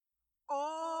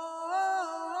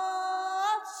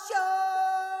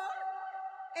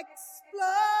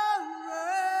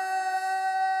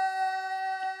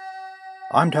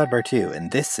I'm Todd Bartu,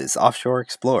 and this is Offshore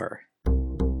Explorer.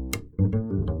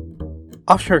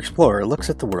 Offshore Explorer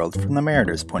looks at the world from the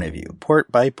mariner's point of view,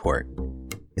 port by port.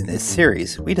 In this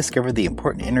series, we discover the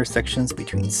important intersections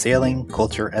between sailing,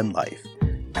 culture, and life,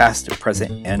 past,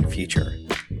 present, and future.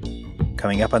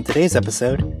 Coming up on today's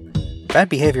episode, bad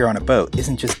behavior on a boat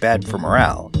isn't just bad for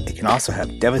morale, it can also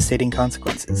have devastating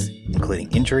consequences,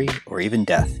 including injury or even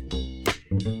death.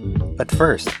 But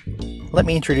first, let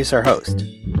me introduce our host,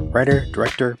 writer,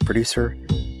 director, producer,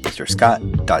 Mr. Scott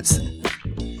Dodson.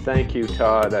 Thank you,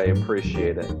 Todd. I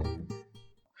appreciate it.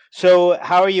 So,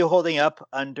 how are you holding up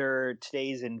under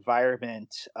today's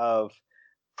environment of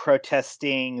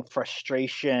protesting,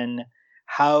 frustration?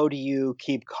 How do you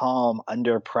keep calm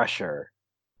under pressure?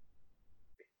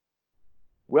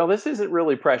 Well, this isn't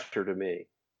really pressure to me.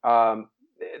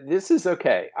 This is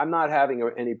okay. I'm not having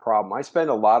any problem. I spend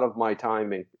a lot of my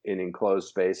time in enclosed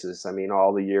spaces. I mean,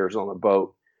 all the years on the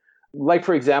boat. Like,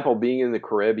 for example, being in the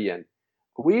Caribbean,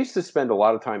 we used to spend a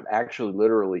lot of time actually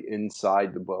literally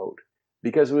inside the boat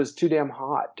because it was too damn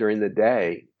hot during the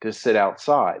day to sit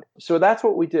outside. So that's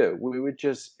what we do. We would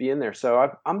just be in there.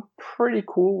 So I'm pretty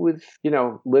cool with,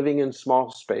 living in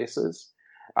small spaces.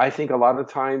 I think a lot of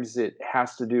times it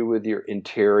has to do with your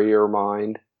interior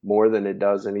mind more than it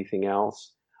does anything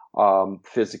else.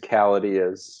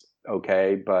 Physicality is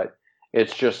okay, but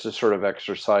it's just to sort of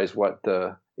exercise what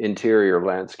the interior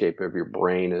landscape of your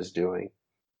brain is doing.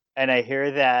 And I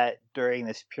hear that during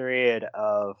this period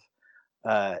of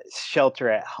shelter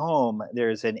at home,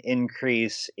 there's an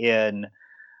increase in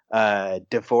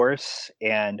divorce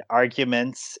and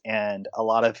arguments and a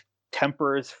lot of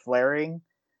tempers flaring.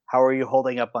 How are you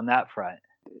holding up on that front?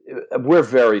 We're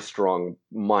very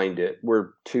strong-minded.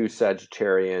 We're two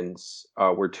Sagittarians.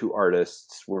 We're two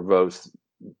artists.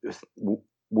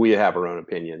 We have our own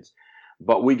opinions,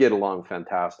 but we get along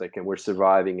fantastic, and we're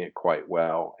surviving it quite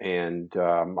well. And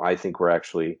I think we're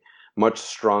actually much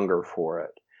stronger for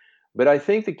it. But I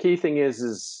think the key thing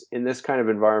is in this kind of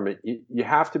environment, you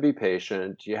have to be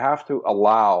patient. You have to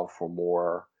allow for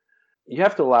more. You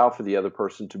have to allow for the other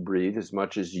person to breathe as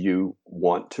much as you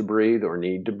want to breathe or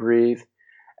need to breathe.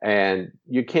 And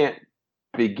you can't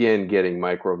begin getting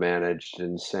micromanaged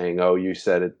and saying, oh, you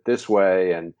said it this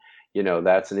way, and,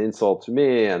 that's an insult to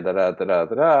me, and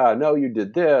da-da-da-da-da-da. No, you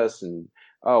did this, and,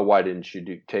 oh, why didn't you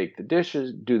do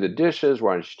the dishes?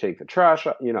 Why didn't you take the trash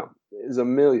out? There's a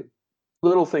million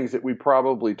little things that we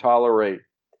probably tolerate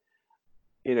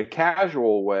in a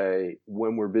casual way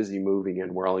when we're busy moving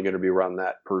and we're only going to be around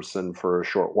that person for a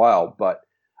short while. But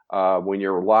when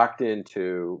you're locked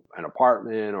into an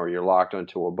apartment or you're locked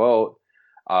onto a boat,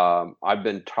 I've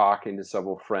been talking to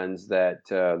several friends that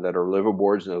are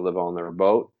liveaboards and they live on their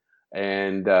boat,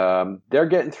 and they're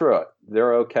getting through it.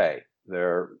 They're okay.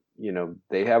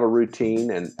 They have a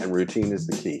routine, and routine is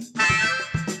the key.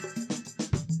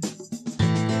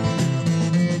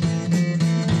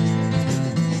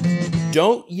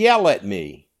 Don't yell at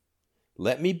me.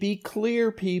 Let me be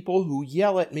clear, people who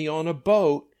yell at me on a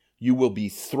boat. You will be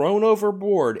thrown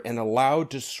overboard and allowed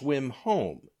to swim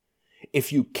home.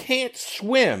 If you can't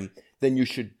swim, then you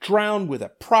should drown with a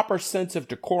proper sense of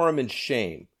decorum and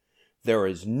shame. There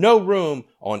is no room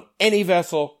on any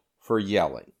vessel for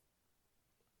yelling.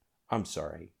 I'm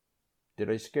sorry. Did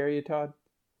I scare you, Todd?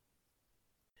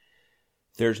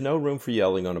 There's no room for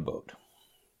yelling on a boat.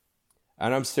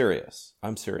 And I'm serious.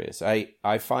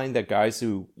 I find that guys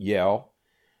who yell,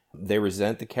 they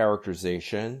resent the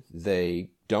characterization.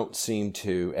 They don't seem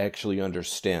to actually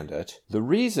understand it. The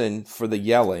reason for the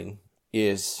yelling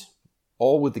is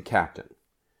all with the captain.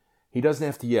 He doesn't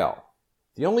have to yell.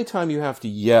 The only time you have to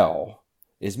yell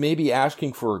is maybe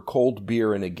asking for a cold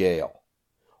beer in a gale,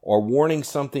 or warning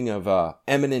something of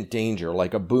imminent danger,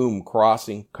 like a boom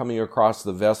coming across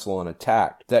the vessel and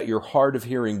attack, that your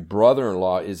hard-of-hearing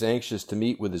brother-in-law is anxious to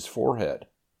meet with his forehead.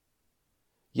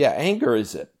 Yeah, anger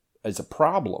is a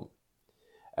problem.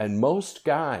 And most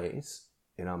guys,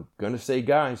 and I'm going to say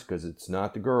guys because it's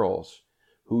not the girls,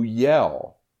 who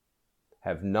yell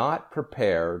have not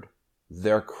prepared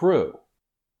their crew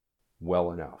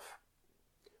well enough.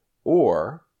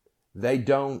 Or they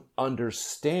don't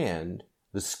understand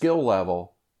the skill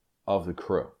level of the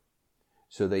crew.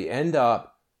 So they end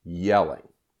up yelling.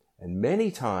 And many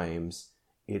times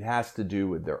it has to do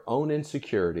with their own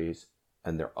insecurities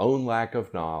and their own lack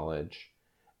of knowledge.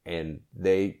 And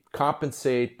they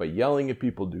compensate by yelling at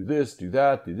people, do this, do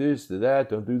that, do this, do that,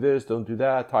 don't do this, don't do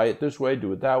that, tie it this way,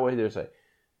 do it that way. There's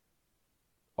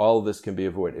all of this can be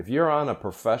avoided. If you're on a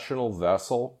professional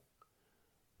vessel,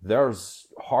 there's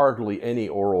hardly any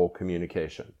oral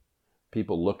communication.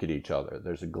 People look at each other.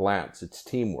 There's a glance. It's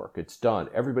teamwork. It's done.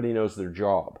 Everybody knows their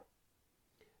job.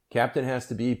 Captain has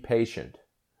to be patient.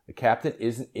 The captain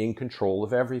isn't in control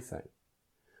of everything.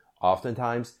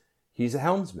 Oftentimes, he's a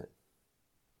helmsman.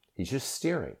 He's just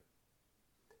steering.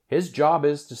 His job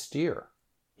is to steer.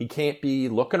 He can't be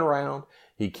looking around.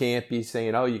 He can't be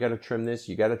saying, oh, you got to trim this,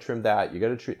 you got to trim that, you got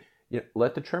to trim.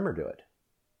 Let the trimmer do it.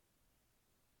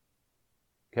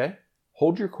 Okay?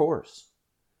 Hold your course.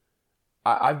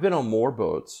 I've been on more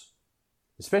boats,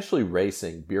 especially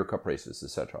racing, beer cup races,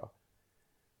 etc.,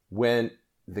 when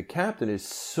the captain is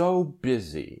so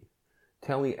busy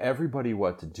telling everybody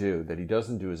what to do that he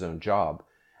doesn't do his own job,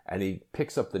 and he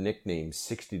picks up the nickname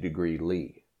 60-degree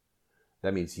lee.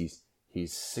 That means he's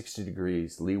 60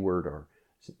 degrees leeward, or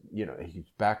he's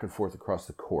back and forth across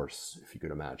the course, if you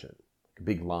could imagine. A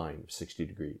big line of 60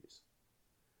 degrees.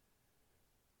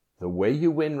 The way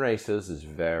you win races is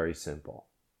very simple.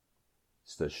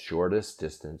 It's the shortest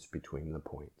distance between the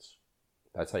points.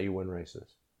 That's how you win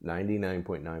races.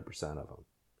 99.9% of them.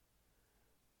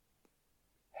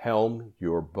 Helm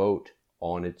your boat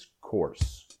on its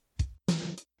course.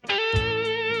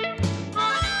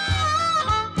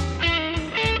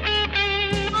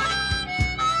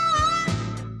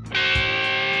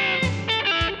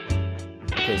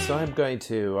 Okay, so I'm going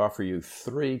to offer you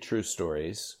 3 true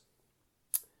stories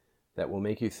that will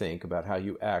make you think about how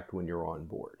you act when you're on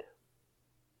board.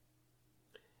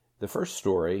 The first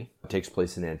story takes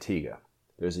place in Antigua.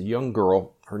 There's a young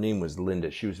girl, her name was Linda.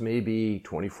 She was maybe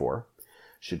 24.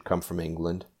 She'd come from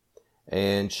England.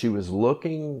 And she was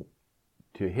looking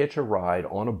to hitch a ride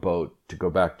on a boat to go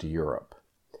back to Europe.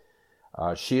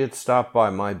 She had stopped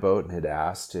by my boat and had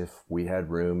asked if we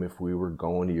had room, if we were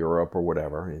going to Europe or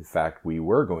whatever. In fact, we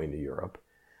were going to Europe,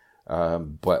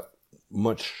 but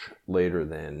much later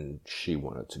than she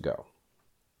wanted to go.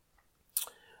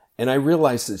 And I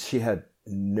realized that she had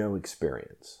no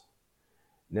experience.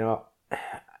 Now,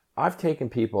 I've taken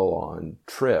people on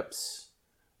trips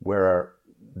where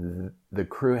the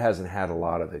crew hasn't had a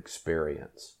lot of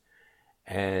experience.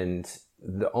 And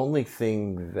the only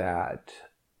thing that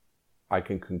I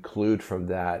can conclude from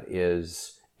that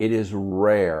is it is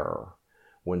rare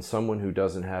when someone who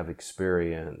doesn't have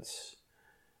experience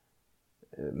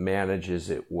manages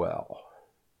it well.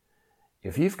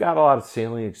 If you've got a lot of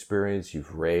sailing experience,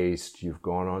 you've raced, you've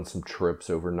gone on some trips,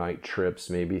 overnight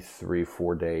trips, maybe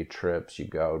 3-4 day trips, you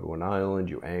go to an island,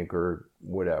 you anchor,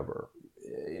 whatever.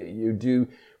 You do,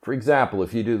 for example,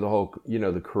 if you do the whole,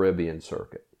 the Caribbean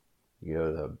circuit, you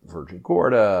go to Virgin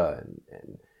Gorda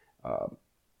and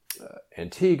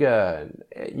Antigua, and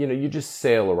you just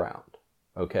sail around,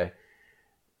 okay?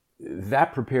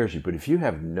 That prepares you. But if you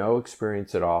have no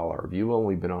experience at all, or if you've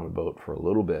only been on a boat for a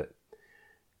little bit,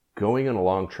 going on a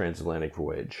long transatlantic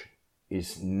voyage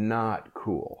is not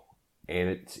cool. And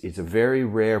it's a very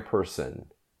rare person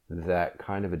that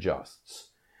kind of adjusts.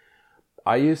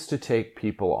 I used to take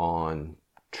people on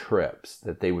trips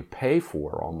that they would pay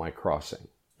for on my crossing,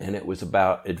 and it was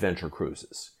about adventure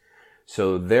cruises.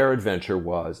 So their adventure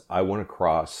was, I want to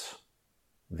cross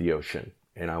the ocean,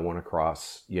 and I want to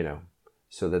cross,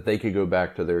 so that they could go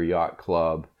back to their yacht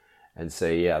club and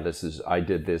say, yeah, I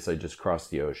did this, I just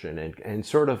crossed the ocean, and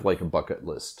sort of like a bucket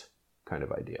list kind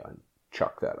of idea, and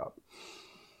chuck that up.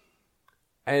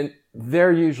 And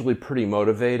they're usually pretty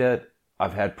motivated.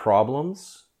 I've had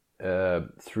problems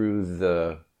through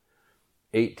the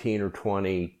 18 or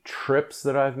 20 trips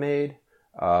that I've made.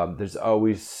 There's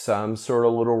always some sort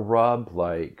of little rub,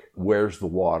 like, where's the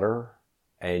water?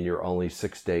 And you're only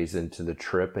 6 days into the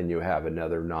trip and you have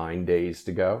another 9 days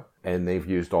to go. And they've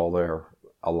used all their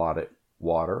allotted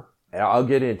water. And I'll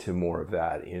get into more of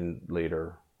that in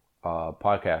later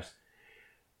podcasts.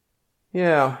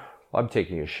 I'm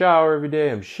taking a shower every day.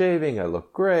 I'm shaving. I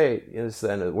look great. And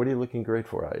what are you looking great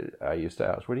for? I used to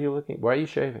ask, why are you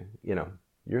shaving?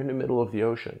 You're in the middle of the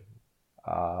ocean.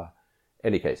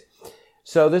 Any case.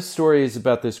 So this story is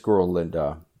about this girl,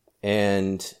 Linda.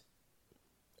 And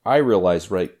I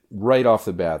realized right off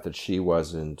the bat that she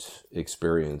wasn't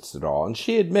experienced at all. And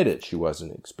she admitted she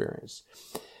wasn't experienced.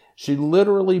 She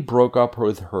literally broke up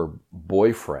with her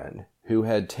boyfriend, who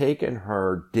had taken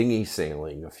her dinghy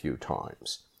sailing a few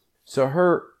times. So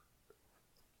her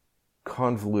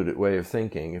convoluted way of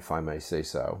thinking, if I may say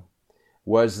so,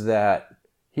 was that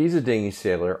he's a dinghy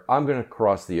sailor, I'm going to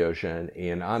cross the ocean,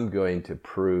 and I'm going to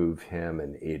prove him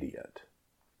an idiot.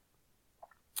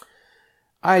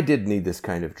 I did need this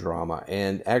kind of drama,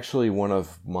 and actually one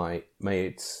of my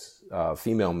mates,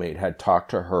 female mate, had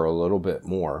talked to her a little bit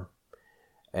more,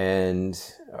 and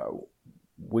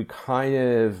we kind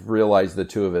of realized, the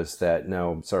two of us, that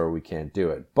no, I'm sorry, we can't do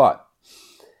it. But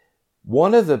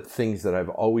One of the things that I've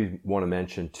always want to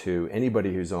mention to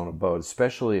anybody who's on a boat,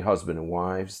 especially husband and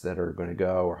wives that are going to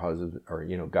go, or husband, or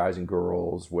guys and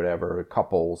girls, whatever,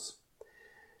 couples,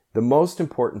 the most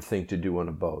important thing to do on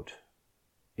a boat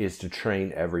is to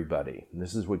train everybody. And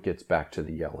this is what gets back to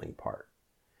the yelling part.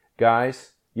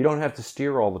 Guys, you don't have to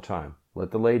steer all the time.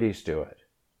 Let the ladies do it.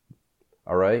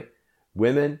 All right?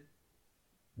 Women,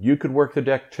 you could work the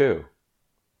deck too.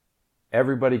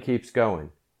 Everybody keeps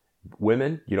going.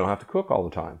 Women, you don't have to cook all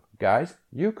the time. Guys,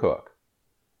 you cook.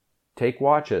 Take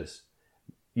watches.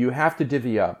 You have to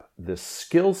divvy up the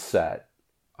skill set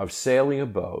of sailing a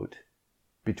boat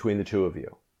between the two of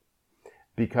you.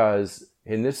 Because,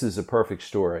 and this is a perfect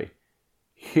story,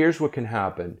 here's what can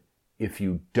happen if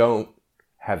you don't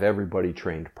have everybody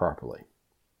trained properly.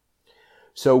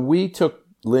 So we took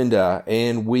Linda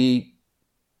and we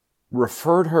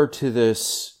referred her to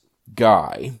this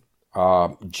guy,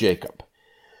 Jacob.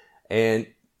 And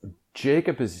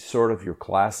Jacob is sort of your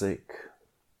classic,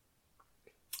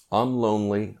 I'm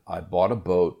lonely, I bought a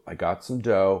boat, I got some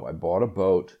dough, I bought a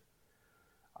boat,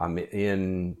 I'm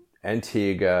in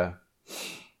Antigua,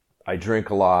 I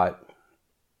drink a lot,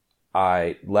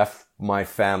 I left my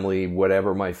family,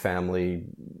 whatever my family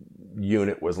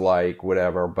unit was like,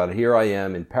 whatever, but here I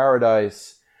am in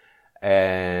paradise,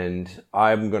 and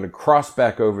I'm going to cross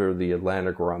back over the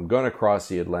Atlantic, or I'm going to cross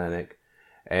the Atlantic,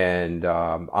 and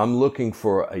I'm looking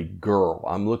for a girl.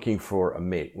 I'm looking for a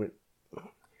mate.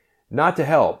 Not to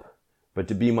help, but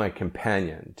to be my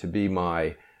companion, to be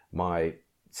my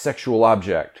sexual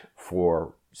object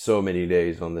for so many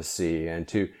days on the sea, and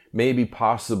to maybe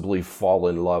possibly fall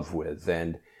in love with,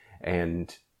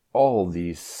 and all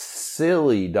these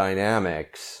silly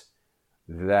dynamics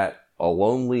that a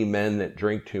lonely men that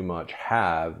drink too much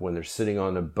have when they're sitting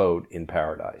on a boat in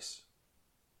paradise.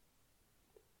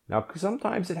 Now,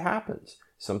 sometimes it happens.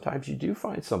 Sometimes you do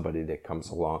find somebody that comes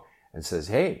along and says,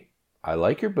 hey, I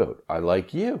like your boat. I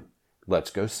like you.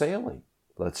 Let's go sailing.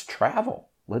 Let's travel.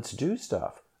 Let's do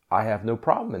stuff. I have no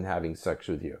problem in having sex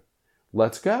with you.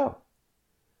 Let's go.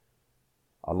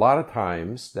 A lot of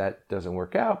times that doesn't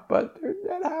work out, but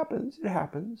that happens. It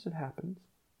happens. It happens.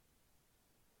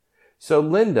 So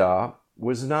Linda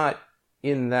was not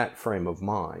in that frame of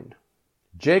mind.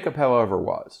 Jacob, however,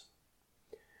 was.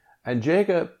 And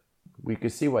Jacob, we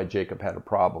could see why Jacob had a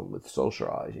problem with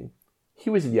socializing. He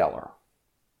was a yeller.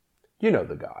 You know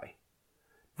the guy.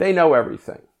 They know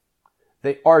everything.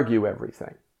 They argue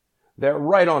everything. They're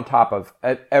right on top of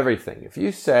everything. If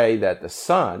you say that the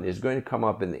sun is going to come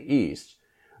up in the east,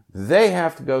 they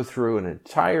have to go through an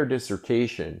entire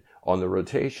dissertation on the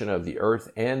rotation of the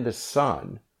earth and the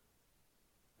sun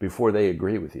before they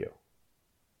agree with you.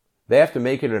 They have to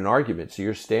make it an argument, so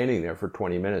you're standing there for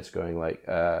 20 minutes going like,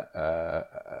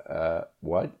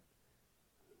 what?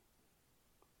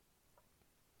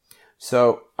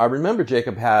 So I remember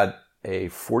Jacob had a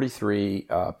 43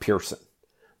 Pearson.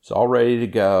 It's all ready to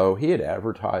go. He had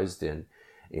advertised in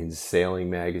sailing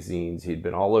magazines. He'd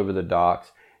been all over the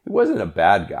docks. He wasn't a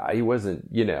bad guy. He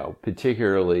wasn't,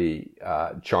 particularly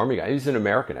charming guy. He was an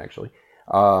American, actually.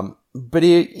 But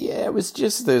it was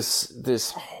just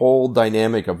this whole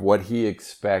dynamic of what he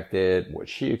expected, what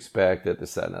she expected,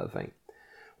 this, that, and other thing.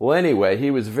 Well, anyway,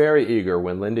 he was very eager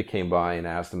when Linda came by and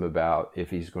asked him about if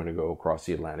he's going to go across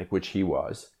the Atlantic, which he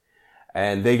was.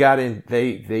 And they got in,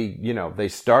 they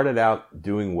started out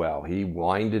doing well. He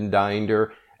wined and dined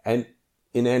her. And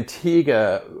in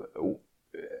Antigua,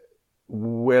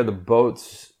 where the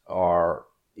boats are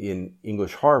in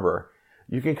English Harbor,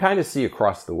 you can kind of see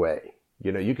across the way.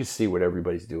 You can see what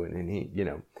everybody's doing. And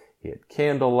he had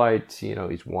candlelight,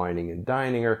 he's wining and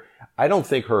dining her. I don't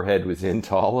think her head was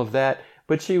into all of that,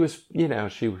 but she was,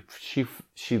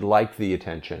 she liked the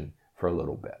attention for a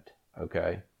little bit.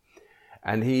 Okay.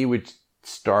 And he would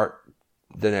start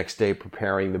the next day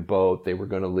preparing the boat. They were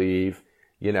going to leave.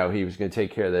 He was going to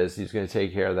take care of this. He was going to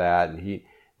take care of that. And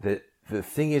the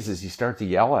thing is he started to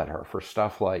yell at her for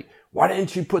stuff like, why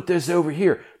didn't you put this over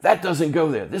here? That doesn't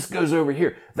go there. This goes over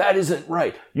here. That isn't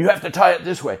right. You have to tie it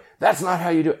this way. That's not how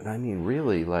you do it. And I mean,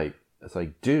 really, it's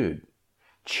like, dude,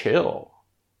 chill.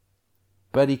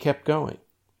 But he kept going.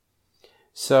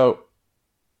 So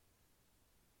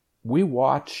we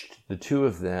watched the two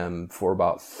of them for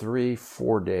about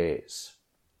 3-4 days.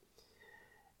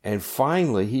 And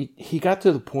finally, he got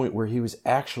to the point where he was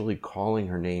actually calling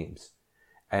her names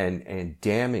and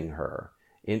damning her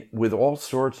with all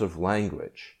sorts of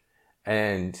language.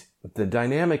 And the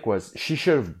dynamic was, she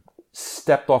should have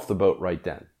stepped off the boat right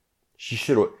then. She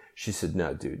said,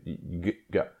 no, dude, you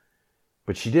go.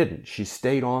 But she didn't. She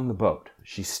stayed on the boat.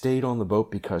 She stayed on the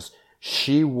boat because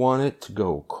she wanted to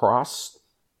go across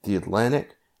the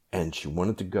Atlantic And she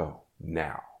wanted to go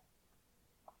now.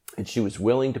 And she was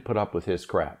willing to put up with his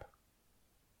crap.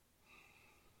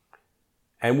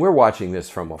 And we're watching this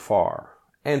from afar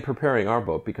and preparing our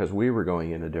boat because we were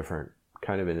going in a different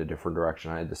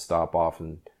direction. I had to stop off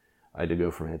and I had to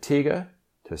go from Antigua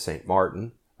to St.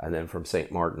 Martin. And then from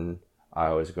St. Martin, I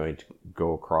was going to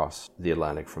go across the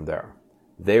Atlantic from there.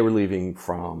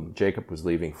 Jacob was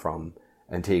leaving from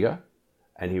Antigua,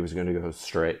 and he was going to go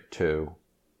straight to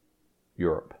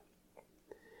Europe.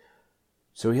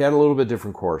 So he had a little bit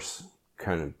different course,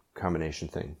 kind of combination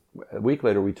thing. A week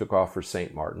later, we took off for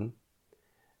St. Martin,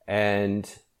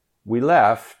 and we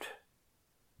left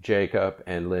Jacob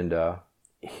and Linda,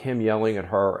 him yelling at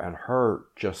her and her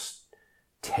just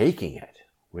taking it,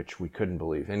 which we couldn't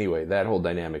believe. Anyway, that whole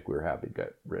dynamic we were happy to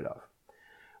get rid of.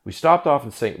 We stopped off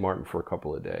in St. Martin for a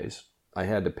couple of days. I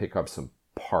had to pick up some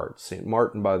parts. St.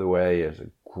 Martin, by the way, is a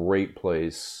great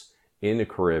place in the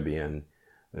Caribbean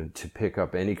to pick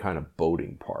up any kind of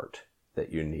boating part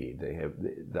that you need.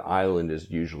 The island is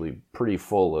usually pretty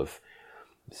full of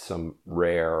some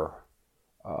rare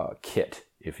kit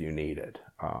if you need it.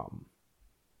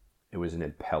 It was an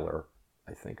impeller,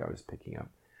 I think I was picking up.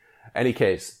 Any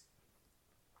case,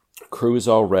 crew is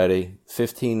all ready,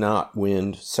 15-knot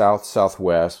wind,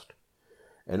 south-southwest,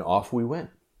 and off we went.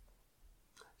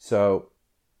 So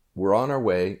we're on our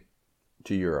way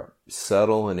to Europe,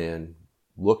 settling in,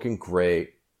 looking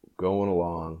great, going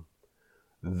along.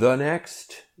 The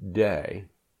next day,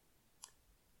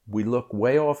 we look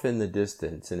way off in the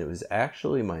distance, and it was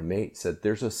actually my mate said,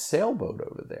 "There's a sailboat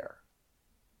over there."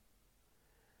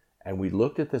 And we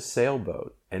looked at the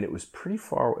sailboat, and it was pretty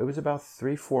far. It was about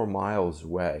 3-4 miles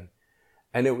away.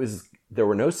 And there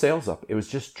were no sails up. It was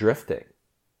just drifting.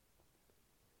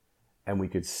 And we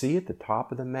could see at the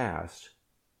top of the mast,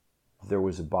 there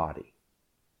was a body.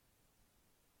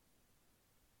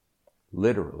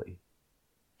 Literally,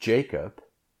 Jacob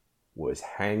was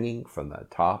hanging from the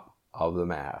top of the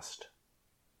mast.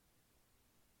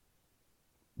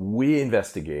 We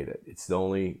investigated. It's the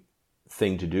only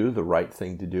thing to do, the right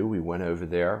thing to do. We went over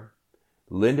there.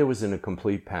 Linda was in a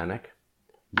complete panic.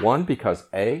 One, because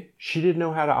she didn't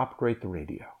know how to operate the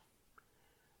radio.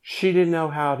 She didn't know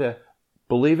how to,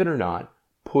 believe it or not,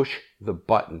 push the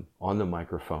button on the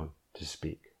microphone to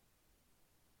speak.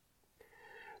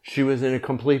 She was in a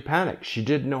complete panic. She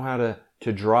didn't know how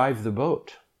to drive the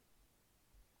boat.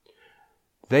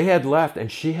 They had left,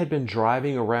 and she had been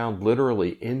driving around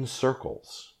literally in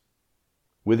circles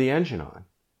with the engine on.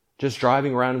 Just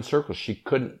driving around in circles. She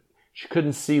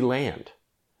couldn't see land.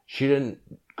 She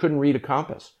couldn't read a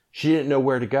compass. She didn't know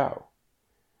where to go.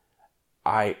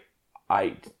 I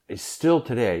still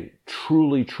today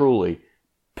truly, truly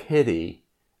pity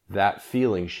that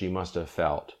feeling she must have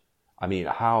felt. I mean,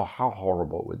 how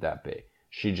horrible would that be?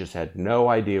 She just had no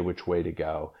idea which way to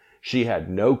go. She had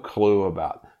no clue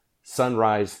about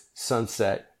sunrise,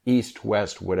 sunset, east,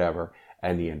 west, whatever.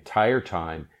 And the entire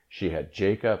time she had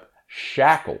Jacob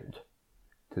shackled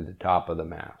to the top of the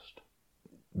mast.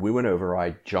 We went over,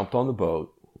 I jumped on the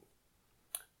boat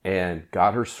and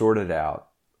got her sorted out.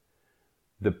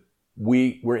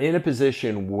 We were in a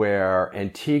position where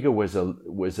Antigua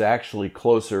was actually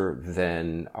closer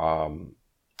than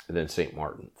St.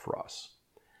 Martin for us.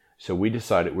 So we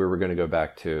decided we were going to go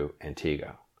back to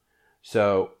Antigua.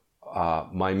 So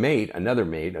my mate, another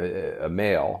mate, a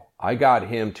male, I got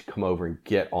him to come over and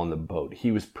get on the boat.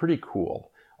 He was pretty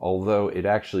cool, although it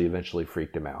actually eventually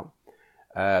freaked him out.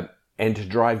 And to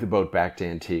drive the boat back to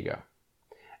Antigua.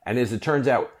 And as it turns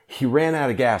out, he ran out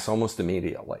of gas almost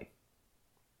immediately.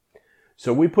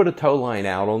 So we put a tow line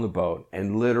out on the boat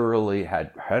and literally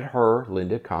had her,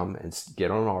 Linda, come and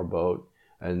get on our boat.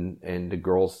 And the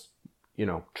girls,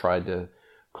 tried to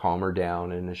calm her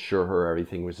down and assure her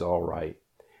everything was all right.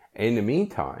 In the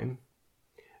meantime,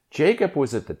 Jacob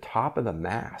was at the top of the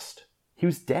mast. He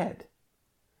was dead.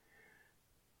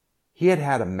 He had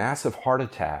had a massive heart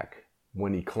attack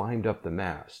when he climbed up the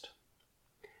mast.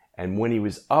 And when he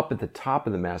was up at the top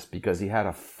of the mast, because he had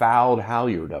a fouled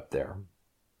halyard up there,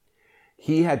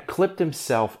 he had clipped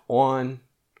himself on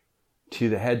to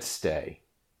the headstay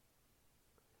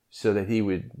so that he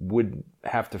would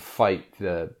have to fight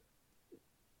the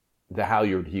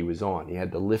halyard he was on. He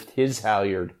had to lift his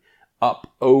halyard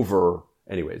up over.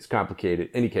 Anyway, it's complicated.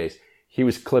 In any case, he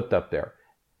was clipped up there.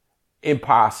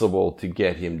 Impossible to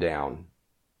get him down,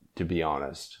 to be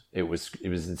honest. It was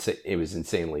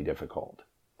insanely difficult.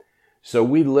 So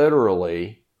we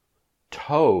literally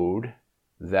towed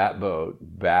that boat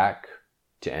back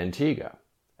to Antigua.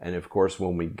 And of course,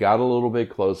 when we got a little bit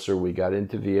closer, we got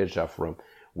into Villa Gesafric,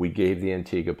 we gave the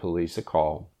Antigua police a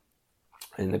call,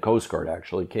 and the Coast Guard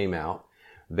actually came out.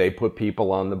 They put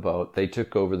people on the boat. They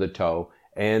took over the tow,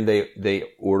 and they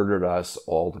ordered us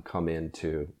all to come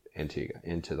into Antigua,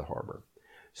 into the harbor.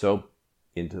 So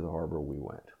into the harbor we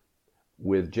went,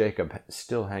 with Jacob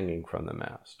still hanging from the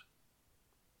mast.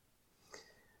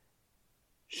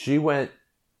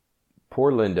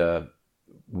 Poor Linda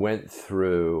went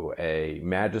through a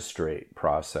magistrate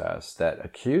process that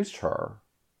accused her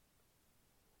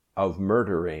of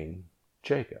murdering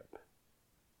Jacob.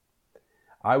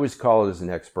 I was called as an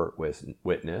expert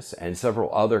witness, and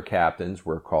several other captains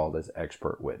were called as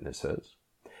expert witnesses.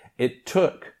 It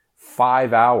took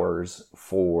 5 hours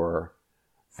for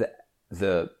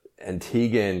the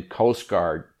Antiguan Coast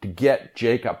Guard to get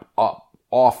Jacob up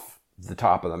off the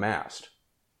top of the mast.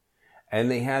 And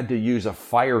they had to use a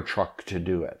fire truck to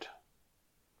do it.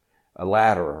 A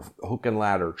hook and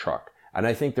ladder truck. And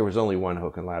I think there was only one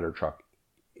hook and ladder truck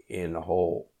in the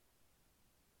whole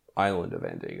island of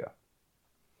Antigua.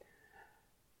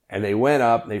 And they went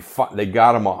up, they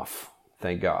got him off,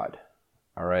 thank God.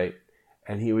 All right?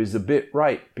 And he was a bit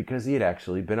right, because he had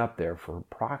actually been up there for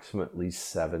approximately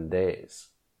 7 days.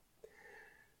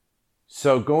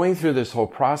 So going through this whole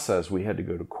process, we had to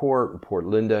go to court. And poor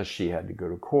Linda, she had to go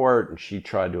to court, and she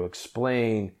tried to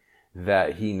explain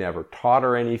that he never taught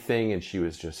her anything, and she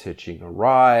was just hitching a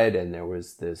ride. And there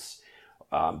was this,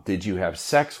 did you have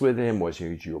sex with him? Was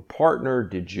he your partner?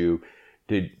 Did you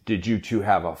two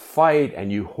have a fight?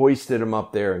 And you hoisted him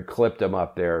up there and clipped him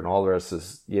up there, and all the rest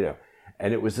is,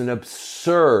 and it was an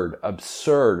absurd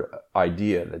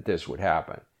idea that this would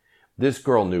happen. This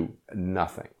girl knew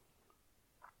nothing.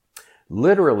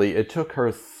 Literally, it took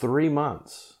her 3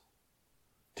 months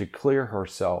to clear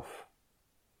herself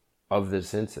of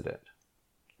this incident.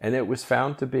 And it was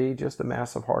found to be just a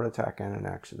massive heart attack and an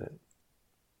accident.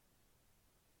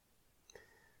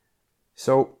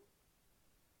 So,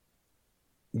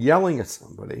 yelling at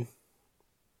somebody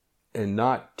and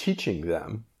not teaching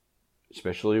them,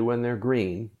 especially when they're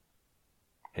green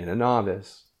and a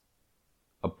novice,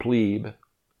 a plebe,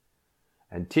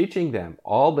 and teaching them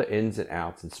all the ins and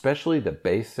outs, especially the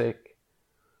basic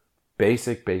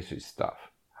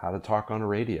stuff. How to talk on a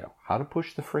radio, how to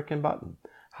push the frickin' button,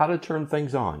 how to turn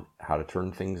things on, how to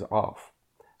turn things off,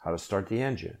 how to start the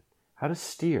engine, how to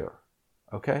steer,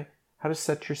 okay? How to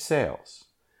set your sails.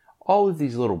 All of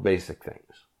these little basic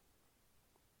things.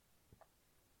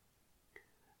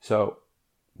 So,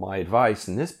 my advice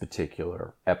in this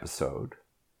particular episode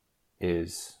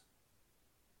is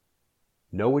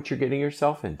know what you're getting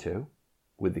yourself into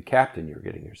with the captain you're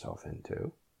getting yourself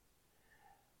into.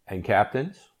 And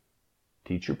captains,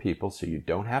 teach your people so you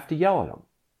don't have to yell at them.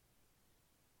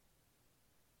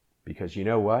 Because you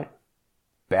know what?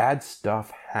 Bad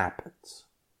stuff happens.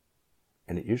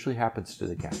 And it usually happens to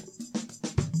the captain.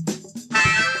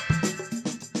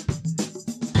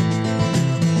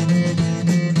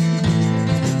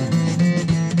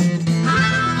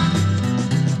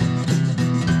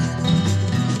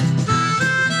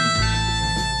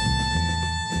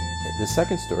 The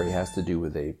second story has to do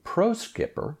with a pro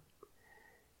skipper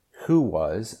who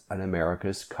was an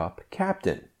America's Cup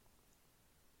captain.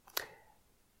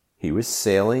 He was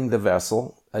sailing the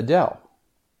vessel Adele,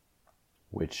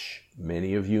 which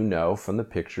many of you know from the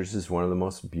pictures is one of the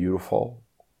most beautiful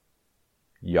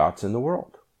yachts in the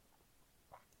world.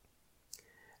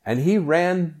 And he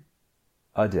ran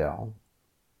Adele,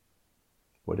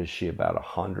 what is she, about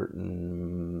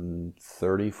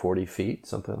 130, 40 feet,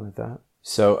 something like that?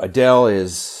 So Adele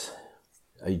is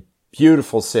a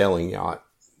beautiful sailing yacht.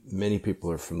 Many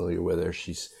people are familiar with her.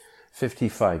 She's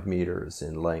 55 meters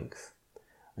in length.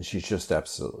 And she's just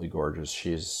absolutely gorgeous.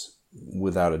 She's,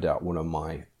 without a doubt, one of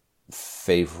my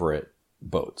favorite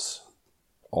boats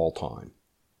all time.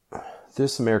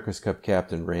 This America's Cup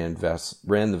captain ran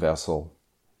the vessel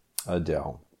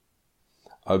Adele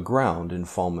aground in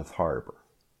Falmouth Harbor.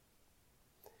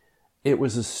 It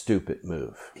was a stupid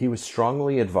move. He was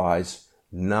strongly advised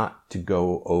not to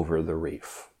go over the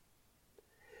reef.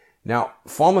 Now,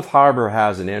 Falmouth Harbor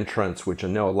has an entrance, which I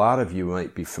know a lot of you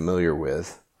might be familiar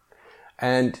with,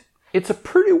 and it's a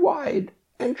pretty wide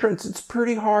entrance. It's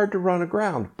pretty hard to run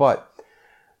aground, but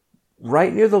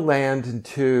right near the land and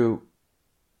to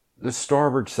the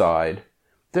starboard side,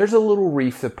 there's a little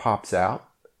reef that pops out,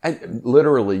 and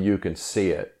literally you can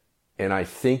see it, and I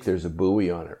think there's a buoy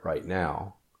on it right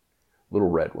now, little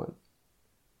red one.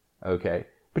 Okay,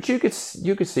 but you could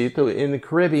see it in the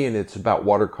Caribbean. It's about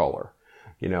watercolor.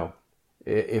 You know,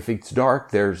 if it's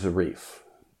dark, there's a reef.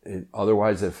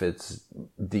 Otherwise, if it's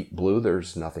deep blue,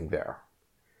 there's nothing there.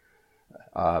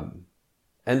 And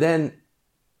then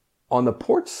on the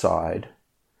port side,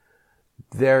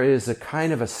 there is a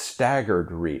kind of a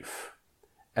staggered reef.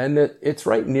 And it's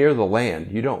right near the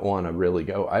land. You don't want to really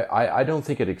go. I don't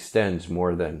think it extends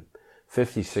more than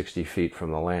 50, 60 feet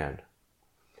from the land.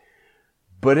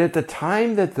 But at the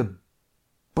time that the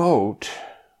boat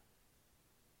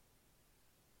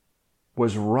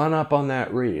was run up on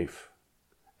that reef,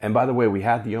 and by the way, we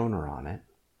had the owner on it,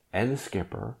 and the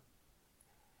skipper,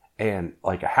 and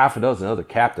like a half a dozen other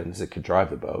captains that could drive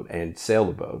the boat and sail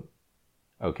the boat,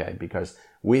 okay, because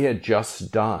we had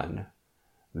just done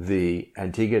the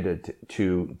Antigua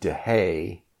to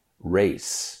Dahé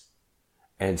race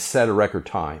and set a record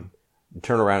time, and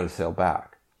turn around and sail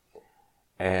back.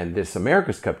 And this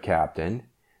America's Cup captain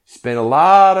spent a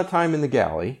lot of time in the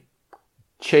galley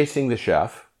chasing the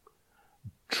chef,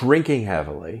 drinking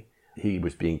heavily. He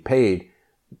was being paid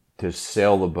to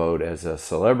sail the boat as a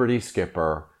celebrity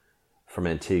skipper from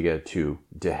Antigua to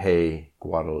Dahé,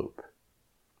 Guadeloupe.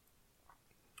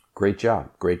 Great job.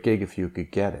 Great gig if you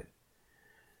could get it.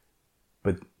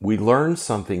 But we learned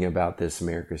something about this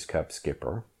America's Cup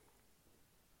skipper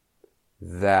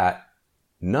that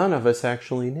none of us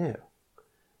actually knew.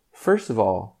 First of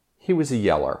all, he was a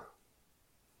yeller.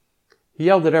 He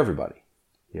yelled at everybody.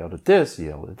 He yelled at this, he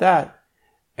yelled at that.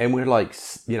 And we're like,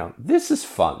 this is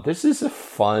fun. This is a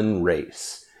fun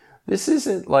race. This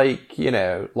isn't like,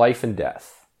 life and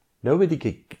death.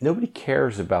 Nobody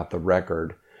cares about the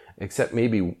record except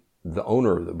maybe the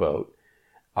owner of the boat.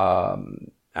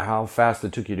 How fast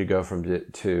it took you to go from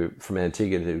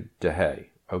Antigua to Dahé.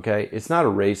 Okay, it's not a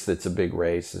race that's a big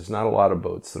race. There's not a lot of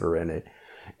boats that are in it.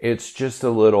 It's just a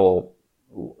little,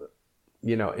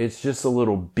 it's just a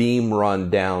little beam run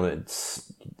down at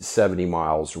 70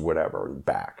 miles or whatever and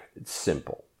back. It's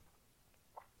simple.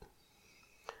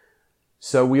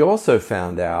 So we also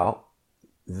found out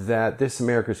that this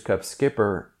America's Cup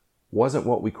skipper wasn't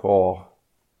what we call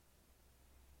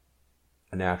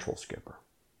a natural skipper.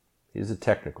 He's a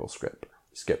technical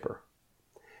skipper.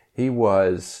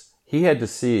 He had to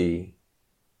see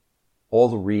all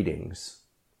the readings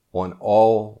on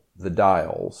all the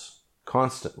dials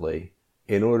constantly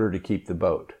in order to keep the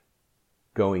boat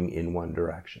going in one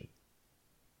direction.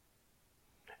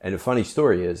 And the funny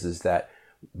story is that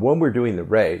when we're doing the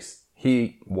race,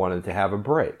 he wanted to have a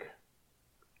break.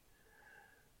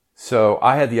 So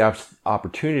I had the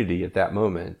opportunity at that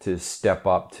moment to step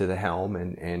up to the helm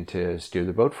and to steer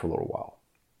the boat for a little while,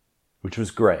 which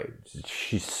was great.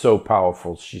 She's so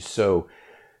powerful. She's so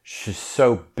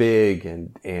big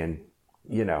and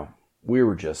we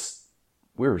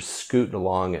were scooting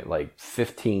along at like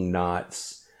 15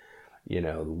 knots.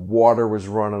 The water was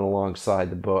running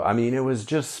alongside the boat. I mean, it was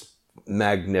just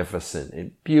magnificent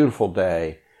and beautiful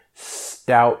day,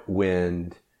 stout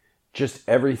wind, just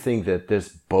everything that this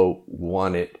boat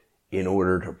wanted in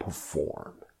order to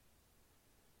perform.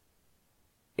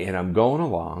 And I'm going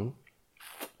along,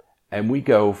 and we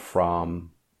go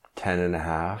from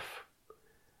 10.5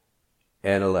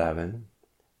 and 11.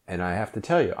 And I have to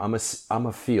tell you,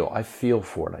 I feel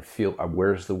for it.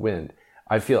 Where's the wind?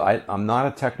 I'm not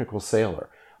a technical sailor.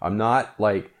 I'm not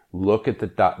like, look at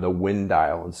the wind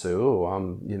dial and say, oh,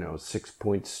 I'm, 6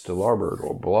 points to larboard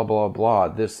or blah, blah, blah,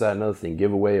 this, that, another thing,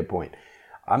 give away a point.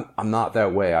 I'm not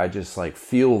that way. I just like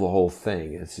feel the whole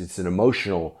thing. It's an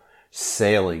emotional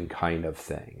sailing kind of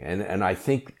thing. And I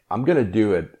think I'm going to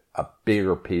do a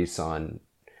bigger piece on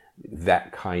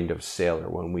that kind of sailor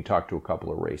when we talk to a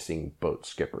couple of racing boat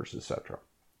skippers, etc.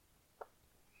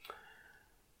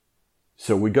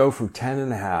 So we go from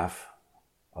 10.5,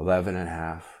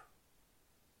 11.5,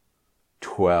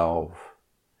 12,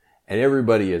 and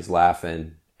everybody is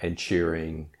laughing and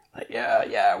cheering. Like,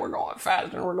 yeah, we're going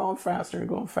faster, and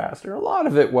going faster. A lot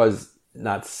of it was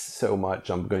not so much,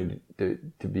 I'm going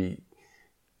to be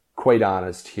quite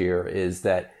honest here, is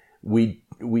that we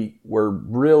were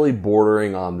really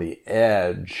bordering on the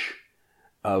edge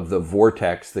of the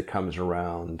vortex that comes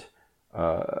around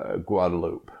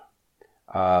Guadeloupe.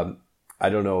 I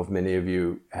don't know if many of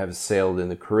you have sailed in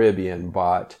the Caribbean,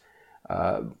 but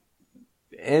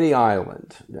any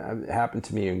island, it happened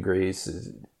to me in Greece,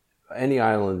 any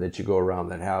island that you go around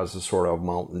that has a sort of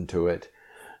mountain to it,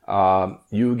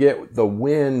 you get the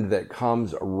wind that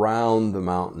comes around the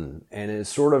mountain and is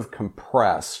sort of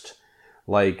compressed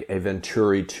like a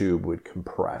Venturi tube would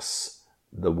compress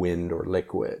the wind or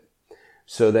liquid,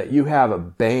 so that you have a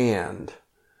band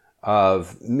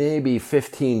of maybe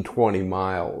 15, 20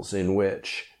 miles in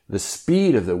which the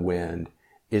speed of the wind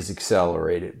is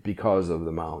accelerated because of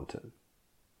the mountain.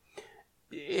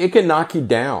 It can knock you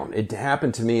down. It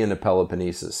happened to me in the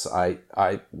Peloponnesus.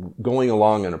 I going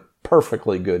along on a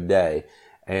perfectly good day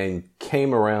and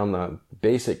came around the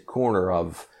basic corner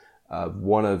of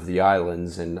one of the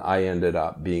islands, and I ended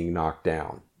up being knocked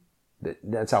down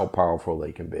That's how powerful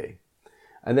they can be.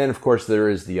 And then, of course, there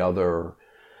is the other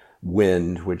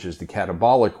wind, which is the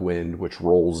catabolic wind, which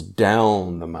rolls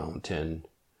down the mountain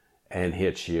and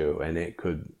hits you, and it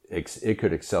could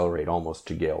accelerate almost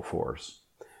to gale force.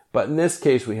 But in this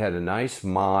case, we had a nice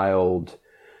mild,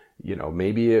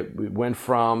 maybe it went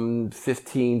from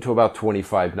 15 to about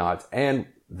 25 knots, and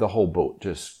the whole boat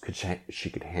she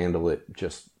could handle it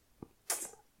just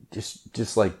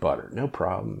like butter, no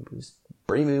problem. Just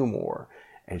bring me more,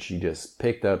 and she just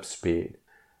picked up speed.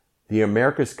 The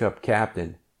America's Cup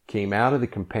captain came out of the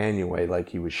companionway like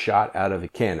he was shot out of a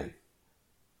cannon.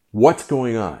 "What's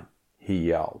going on?" he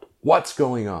yelled. "What's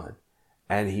going on?"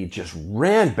 And he just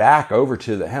ran back over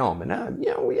to the helm.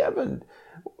 And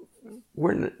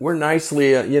we're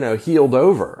nicely, heeled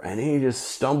over. And he just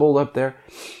stumbled up there.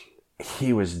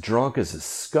 He was drunk as a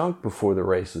skunk before the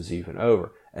race was even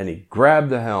over. And he grabbed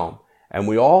the helm. And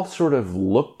we all sort of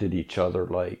looked at each other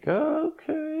like,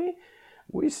 okay,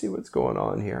 we see what's going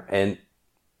on here. And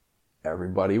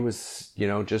everybody was,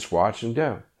 just watch and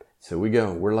go. So we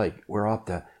go. We're up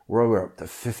to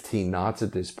 15 knots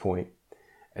at this point.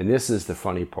 And this is the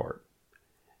funny part,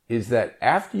 is that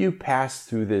after you pass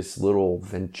through this little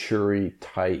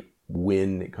Venturi-type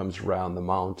wind that comes around the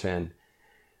mountain,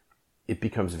 it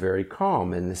becomes very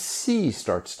calm, and the sea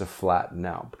starts to flatten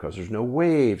out because there's no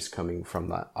waves coming from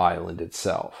the island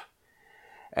itself.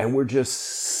 And we're just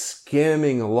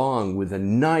skimming along with a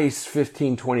nice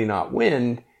 15, 20 knot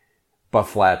wind, but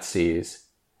flat seas.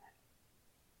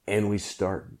 And we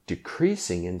start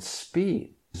decreasing in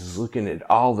speed. He's looking at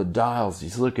all the dials.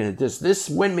 He's looking at this. This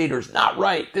wind meter's not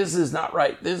right. This is not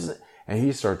right. And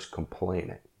he starts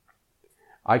complaining.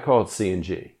 I call it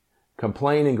C&G.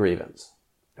 Complain and grievance.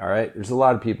 All right? There's a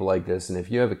lot of people like this. And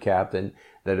if you have a captain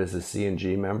that is a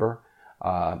C&G member,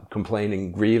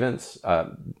 complaining grievance,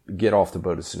 get off the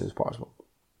boat as soon as possible.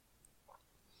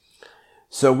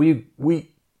 So we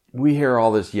hear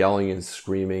all this yelling and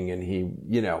screaming, and he,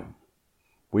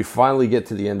 we finally get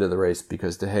to the end of the race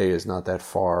because De Gea is not that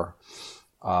far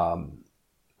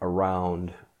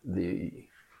around the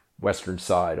western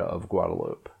side of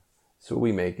Guadeloupe. So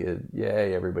we make it,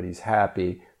 yay, everybody's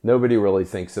happy. Nobody really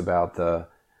thinks about the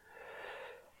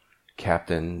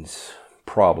captain's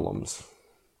problems.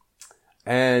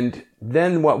 And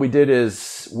then what we did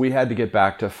is we had to get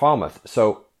back to Falmouth.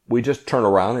 So we just turn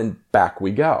around and back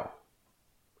we go.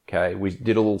 Okay, we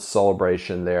did a little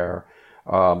celebration there.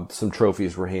 Some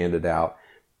trophies were handed out.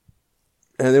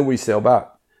 And then we sail back.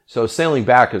 So sailing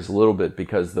back is a little bit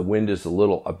because the wind is a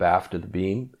little abaft of the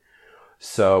beam.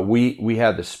 So we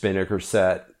had the spinnaker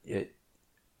set.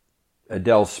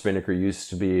 Adele's spinnaker used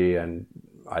to be, and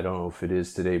I don't know if it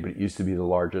is today, but it used to be the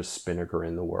largest spinnaker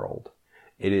in the world.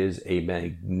 It is a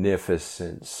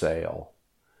magnificent sail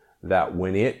that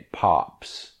when it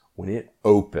pops, when it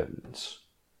opens,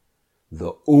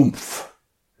 the oomph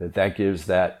that gives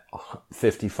that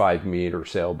 55-meter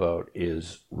sailboat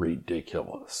is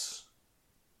ridiculous.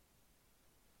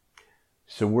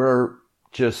 So we're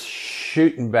just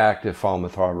shooting back to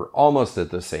Falmouth Harbor almost at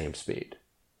the same speed.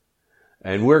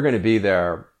 And we're going to be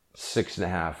there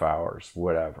 6.5 hours,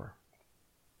 whatever.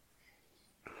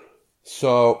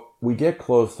 So we get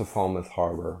close to Falmouth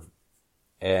Harbor,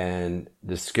 and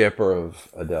the skipper of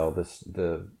Adele,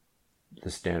 the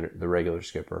regular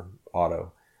skipper,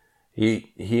 Otto,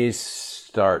 he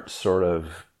starts sort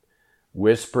of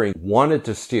whispering, wanted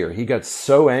to steer. He got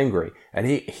so angry, and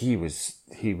he was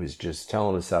just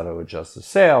telling us how to adjust the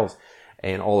sails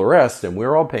and all the rest, and we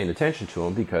were all paying attention to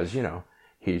him because,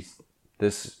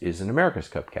 this is an America's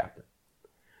Cup captain.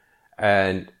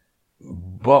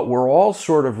 But we're all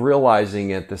sort of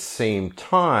realizing at the same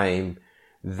time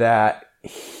that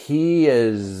he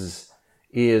is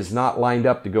not lined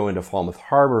up to go into Falmouth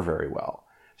Harbor very well.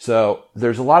 So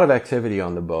there's a lot of activity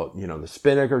on the boat. The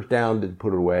spinnaker's down to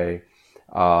put it away.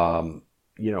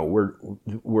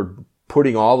 We're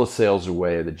putting all the sails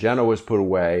away. The Genoa's put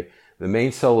away. The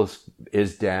mainsail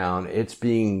is down. It's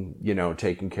being,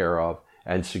 taken care of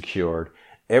and secured.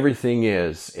 Everything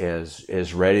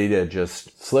is ready to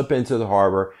just slip into the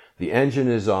harbor. The engine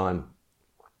is on.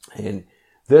 And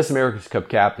this America's Cup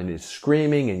captain is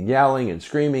screaming and yelling and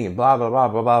screaming and blah, blah, blah,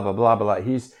 blah, blah, blah, blah,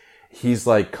 blah. He's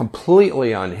like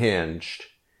completely unhinged.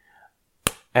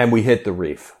 And we hit the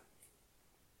reef.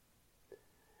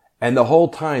 And the whole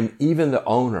time, even the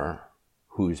owner,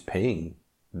 who's paying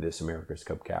this America's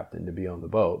Cup captain to be on the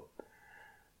boat,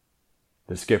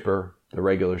 the skipper, the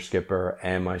regular skipper,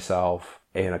 and myself,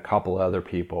 and a couple other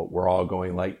people were all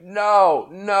going like,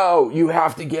 no, you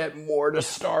have to get more to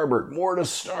starboard.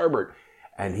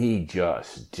 And he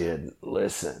just didn't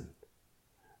listen.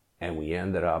 And we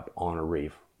ended up on a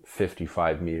reef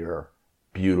 55-meter,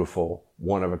 beautiful,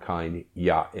 one-of-a-kind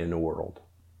yacht in the world.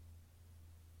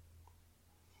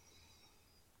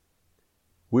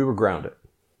 We were grounded.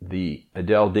 The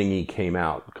Adele dinghy came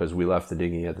out because we left the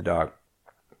dinghy at the dock.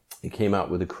 It came out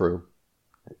with a crew.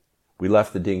 We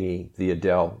left the dinghy, the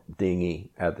Adele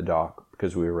dinghy, at the dock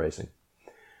because we were racing.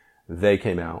 They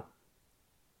came out,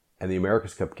 and the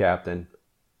America's Cup captain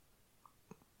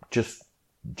just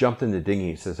jumped in the dinghy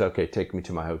and says, "Okay, take me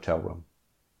to my hotel room."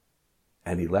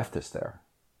 And he left us there.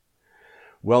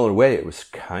 Well, in a way, it was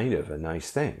kind of a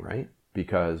nice thing, right?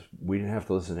 Because we didn't have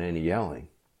to listen to any yelling.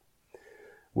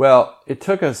 Well, it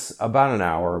took us about an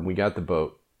hour, and we got the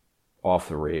boat off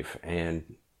the reef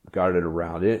and got it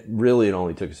around. It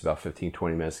only took us about 15,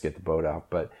 20 minutes to get the boat out,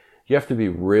 but you have to be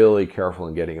really careful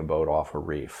in getting a boat off a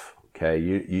reef,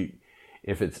 okay?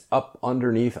 If it's up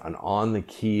underneath and on the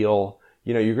keel,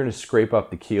 you're going to scrape up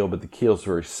the keel, but the keel's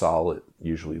very solid,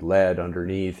 usually lead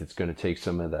underneath. It's going to take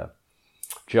some of the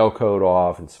gel coat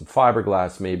off, and some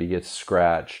fiberglass maybe gets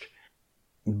scratched.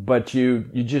 But you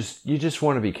just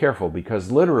want to be careful,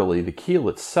 because literally the keel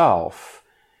itself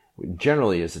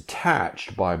generally is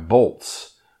attached by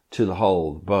bolts to the hull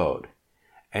of the boat.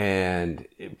 And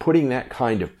putting that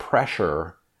kind of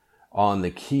pressure on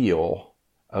the keel,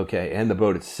 okay, and the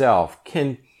boat itself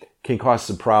can cause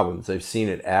some problems. I've seen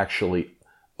it actually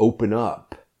open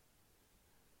up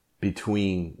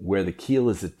between where the keel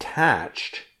is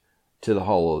attached to the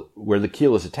hull, where the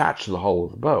keel is attached to the hull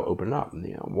of the boat, open up,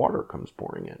 and water comes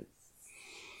pouring in.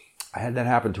 I had that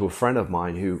happen to a friend of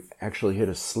mine who actually hit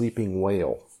a sleeping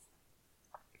whale.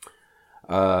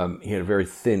 He had a very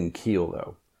thin keel,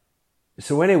 though.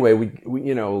 So anyway,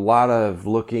 we a lot of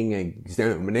looking,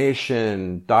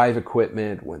 examination, dive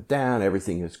equipment went down.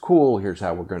 Everything is cool. Here's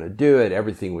how we're going to do it.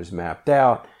 Everything was mapped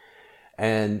out,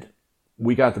 and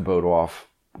we got the boat off.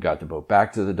 Got the boat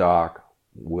back to the dock.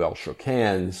 We all shook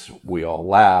hands. We all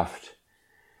laughed.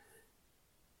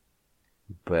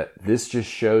 But this just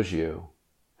shows you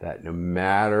that no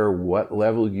matter what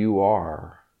level you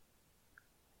are,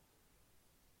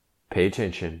 pay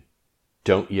attention.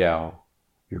 Don't yell.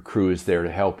 Your crew is there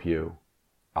to help you.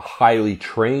 A highly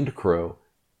trained crew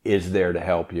is there to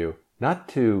help you, not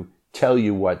to tell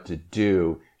you what to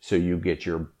do so you get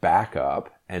your back up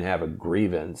and have a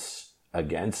grievance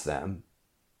against them.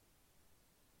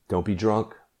 Don't be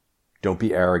drunk. Don't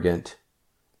be arrogant.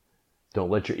 Don't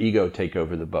let your ego take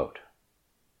over the boat.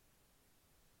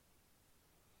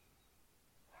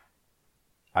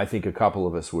 I think a couple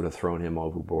of us would have thrown him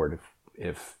overboard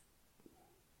if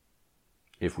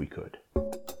we could.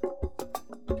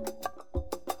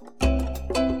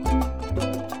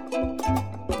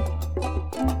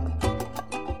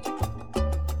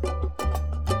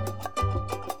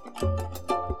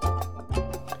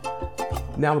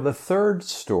 Now, the third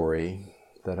story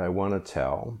that I want to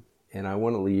tell, and I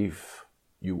want to leave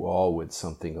you all with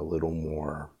something a little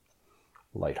more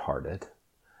lighthearted,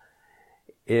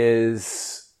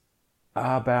 is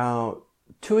about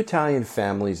two Italian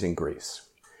families in Greece.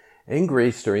 In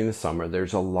Greece, during the summer,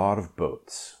 there's a lot of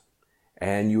boats,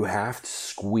 and you have to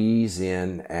squeeze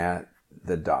in at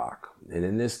the dock. And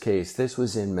in this case, this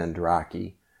was in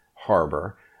Mandraki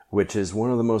Harbor, which is one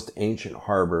of the most ancient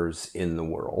harbors in the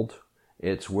world.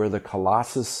 It's where the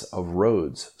Colossus of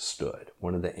Rhodes stood,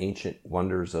 one of the ancient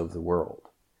wonders of the world.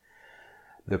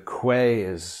 The quay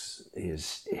is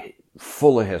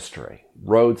full of history.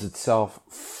 Rhodes itself,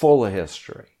 full of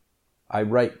history. I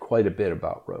write quite a bit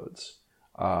about Rhodes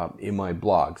in my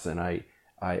blogs, and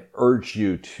I urge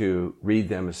you to read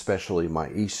them, especially my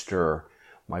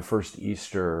first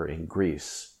Easter in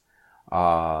Greece,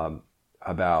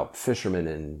 about fishermen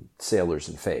and sailors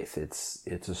and faith.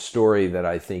 It's a story that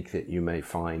I think that you may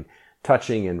find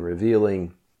touching and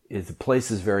revealing. The place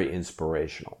is very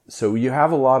inspirational. So you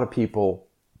have a lot of people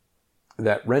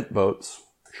that rent boats,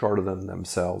 charter them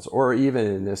themselves, or even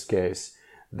in this case,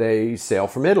 they sail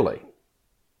from Italy.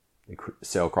 They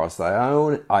sail across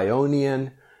the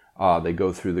Ionian, they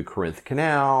go through the Corinth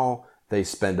Canal, they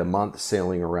spend a month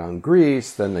sailing around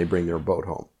Greece, then they bring their boat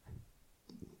home.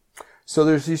 So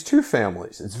there's these two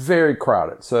families. It's very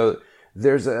crowded. So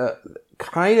there's a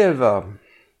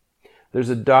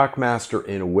dockmaster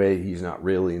in a way. He's not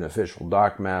really an official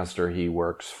dockmaster. He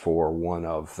works for one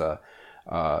of the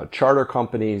charter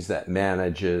companies that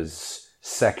manages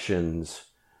sections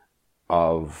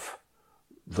of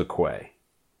the quay.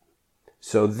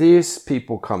 So these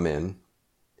people come in.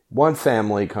 One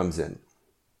family comes in.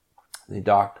 They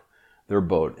dock their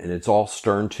boat, and it's all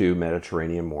stern to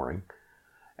Mediterranean mooring.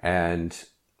 And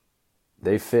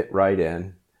they fit right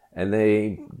in, and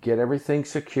they get everything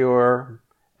secure.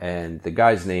 And the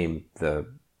guy's name, the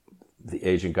the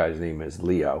Asian guy's name is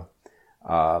Leo.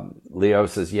 Leo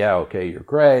says, yeah, okay, you're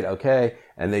great, okay.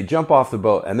 And they jump off the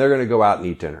boat and they're going to go out and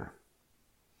eat dinner.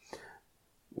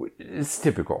 It's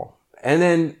typical. And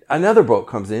then another boat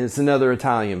comes in. It's another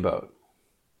Italian boat.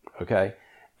 Okay.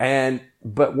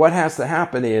 But what has to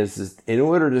happen is in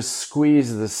order to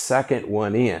squeeze the second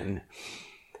one in,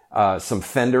 some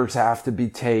fenders have to be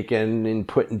taken and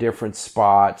put in different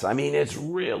spots. I mean, it's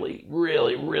really,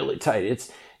 really, really tight.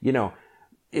 It's,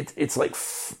 it's like,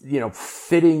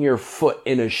 fitting your foot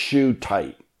in a shoe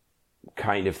tight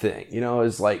kind of thing.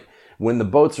 It's like when the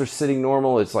boats are sitting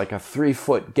normal, it's like a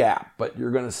 3-foot gap, but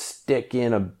you're going to stick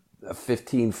in a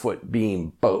 15-foot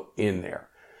beam boat in there.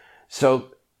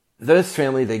 So this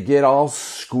family, they get all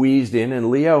squeezed in and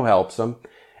Leo helps them.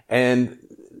 And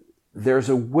there's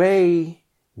a way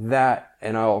that,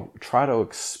 and I'll try to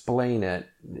explain it,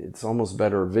 it's almost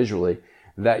better visually,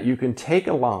 that you can take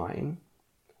a line,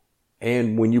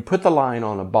 and when you put the line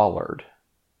on a bollard,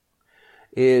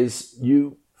 is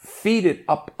you feed it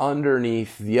up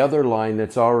underneath the other line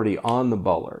that's already on the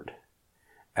bollard,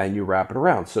 and you wrap it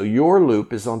around. So your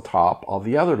loop is on top of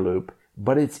the other loop,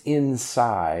 but it's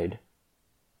inside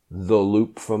the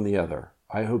loop from the other.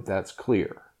 I hope that's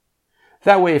clear.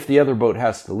 That way, if the other boat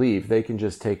has to leave, they can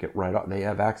just take it right off. They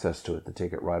have access to it to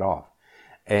take it right off.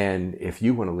 And if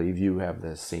you want to leave, you have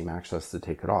the same access to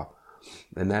take it off.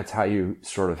 And that's how you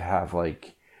sort of have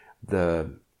like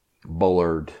the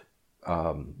bollard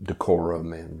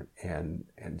decorum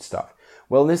and stuff.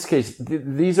 Well, in this case,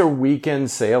 these are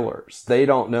weekend sailors. They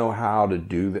don't know how to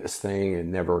do this thing. It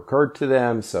never occurred to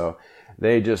them. So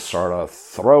they just sort of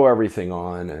throw everything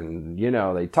on and,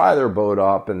 they tie their boat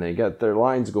up and they get their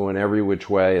lines going every which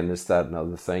way and this, that, and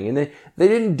other thing. And they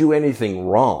didn't do anything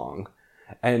wrong.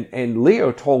 And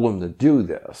Leo told them to do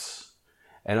this.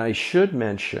 And I should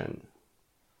mention,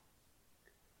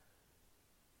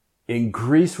 in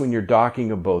Greece, when you're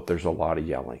docking a boat, there's a lot of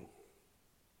yelling.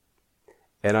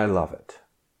 And I love it.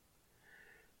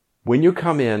 When you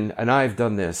come in, and I've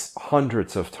done this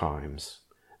hundreds of times,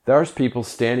 there's people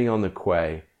standing on the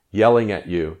quay yelling at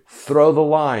you, throw the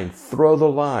line, throw the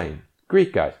line.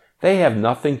 Greek guys, they have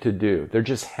nothing to do. They're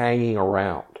just hanging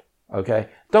around, okay?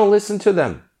 Don't listen to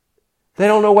them. They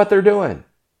don't know what they're doing.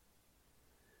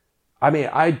 I mean,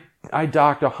 I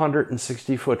docked a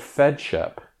 160-foot Fed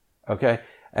ship, okay?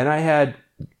 And I had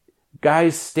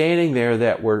guys standing there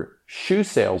that were shoe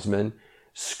salesmen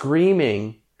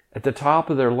screaming at the top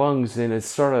of their lungs in a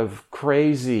sort of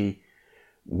crazy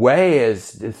way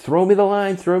as, throw me the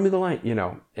line,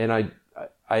 and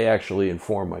I actually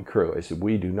informed my crew. I said,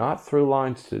 we do not throw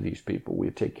lines to these people. We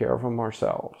take care of them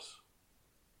ourselves.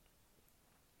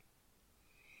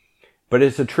 But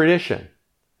it's a tradition,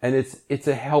 and it's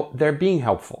a help. They're being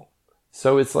helpful.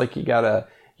 So it's like you gotta,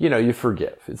 you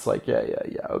forgive. It's like, yeah,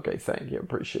 okay, thank you,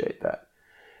 appreciate that.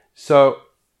 So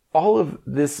all of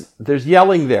this, there's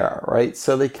yelling there, right?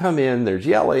 So they come in, there's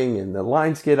yelling, and the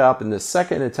lines get up, and the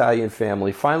second Italian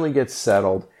family finally gets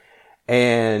settled,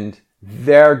 and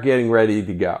they're getting ready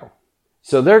to go.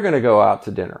 So they're going to go out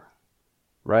to dinner,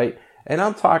 right? And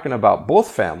I'm talking about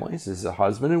both families. This is a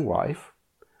husband and wife,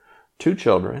 2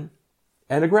 children,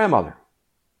 and a grandmother.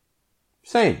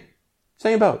 Same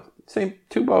boat, same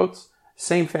 2 boats,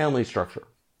 same family structure.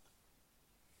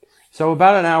 So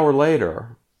about an hour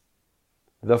later,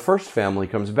 the first family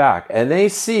comes back and they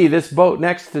see this boat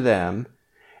next to them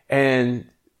and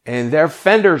their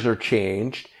fenders are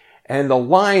changed and the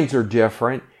lines are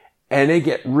different and they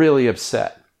get really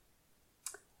upset.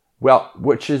 Well,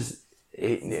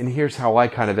 and here's how I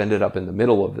kind of ended up in the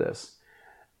middle of this.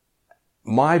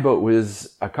 My boat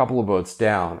was a couple of boats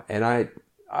down and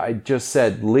I just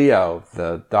said Leo,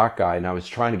 the dock guy, and I was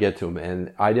trying to get to him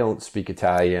and I don't speak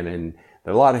Italian and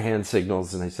there are a lot of hand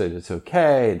signals, and I said, it's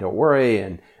okay, don't worry,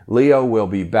 and Leo will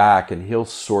be back, and he'll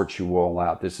sort you all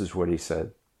out. This is what he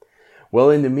said. Well,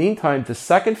 in the meantime, the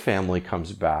second family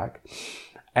comes back,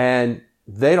 and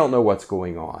they don't know what's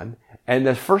going on, and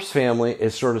the first family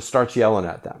starts yelling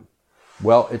at them.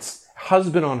 Well, it's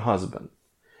husband on husband,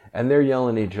 and they're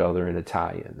yelling at each other in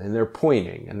Italian, and they're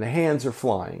pointing, and the hands are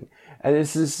flying. And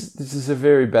this is a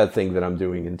very bad thing that I'm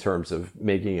doing in terms of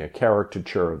making a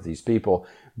caricature of these people,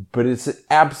 but it's an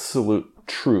absolute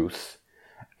truth.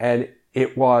 And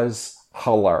it was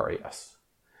hilarious.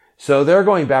 So they're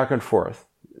going back and forth,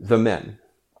 the men.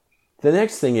 The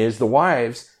next thing is the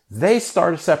wives, they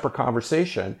start a separate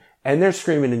conversation and they're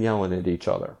screaming and yelling at each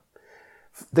other.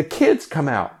 The kids come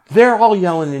out. They're all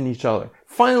yelling at each other.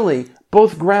 Finally,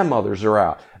 both grandmothers are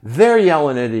out. They're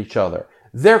yelling at each other.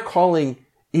 They're calling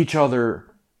each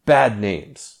other bad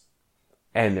names.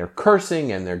 And they're cursing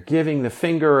and they're giving the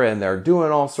finger and they're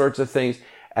doing all sorts of things.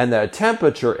 and the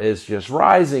temperature is just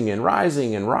rising and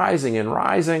rising and rising and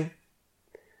rising.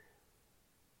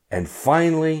 And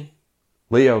finally,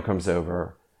 Leo comes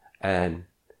over and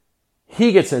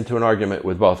he gets into an argument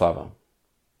with both of them.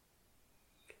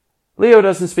 Leo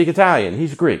doesn't speak Italian.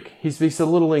 He's Greek. He speaks a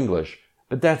little English,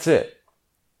 but that's it.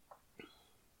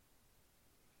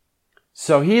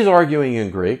 So he's arguing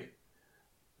in Greek.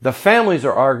 The families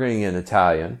are arguing in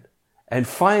Italian. And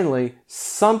finally,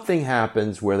 something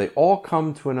happens where they all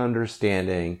come to an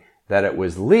understanding that it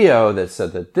was Leo that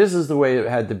said that this is the way it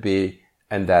had to be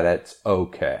and that it's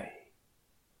okay.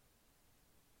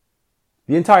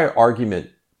 The entire argument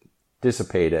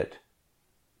dissipated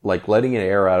like letting an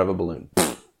air out of a balloon.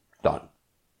 Done.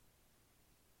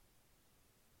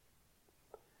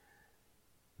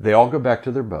 They all go back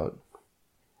to their boat.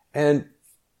 And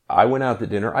I went out to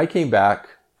dinner. I came back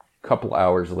a couple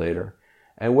hours later.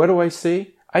 And what do I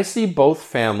see? I see both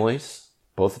families,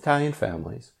 both Italian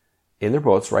families, in their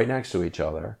boats right next to each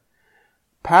other,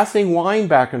 passing wine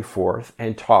back and forth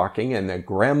and talking. And their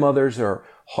grandmothers are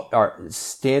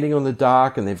standing on the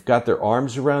dock and they've got their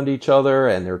arms around each other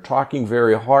and they're talking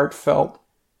very heartfelt.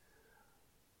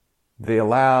 They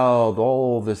allowed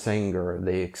all this anger.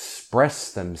 They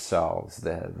expressed themselves,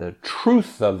 the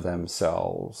truth of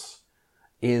themselves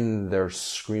in their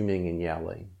screaming and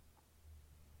yelling.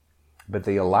 But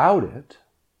they allowed it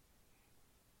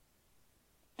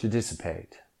to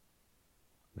dissipate.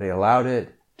 They allowed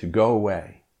it to go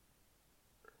away.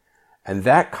 And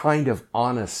that kind of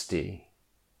honesty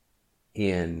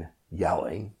in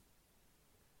yelling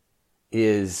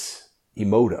is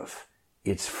emotive.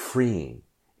 It's freeing.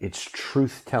 It's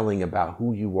truth-telling about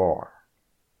who you are.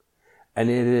 And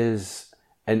it is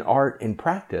an art in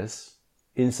practice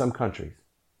in some countries.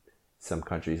 Some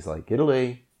countries like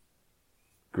Italy,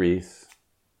 Greece,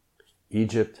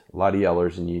 Egypt, a lot of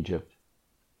yellers in Egypt.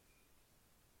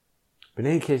 But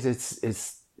in any case,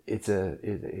 it's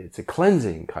a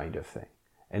cleansing kind of thing.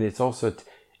 And it's also,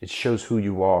 it shows who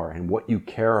you are and what you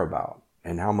care about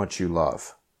and how much you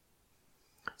love.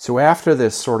 So after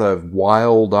this sort of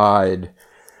wild-eyed,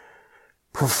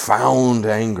 profound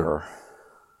anger,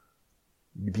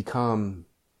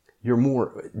 you're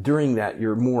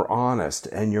more honest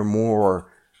and you're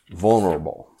more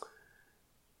vulnerable.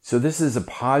 So this is a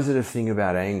positive thing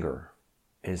about anger.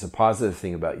 And it's a positive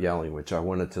thing about yelling, which I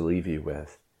wanted to leave you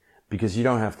with, because you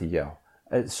don't have to yell.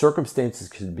 Circumstances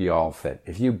could be all fit.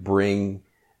 If you bring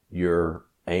your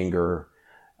anger,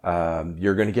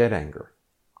 you're going to get anger.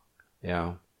 You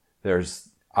know,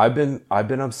 I've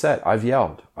been upset. I've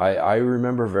yelled. I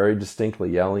remember very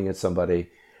distinctly yelling at somebody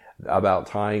about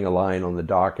tying a line on the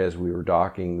dock as we were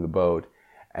docking the boat.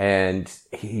 And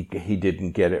he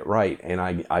didn't get it right. And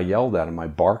I yelled at him. I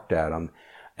barked at him.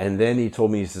 And then he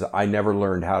told me, he says, I never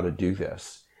learned how to do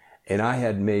this. And I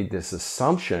had made this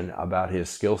assumption about his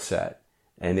skill set.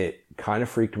 And it kind of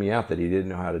freaked me out that he didn't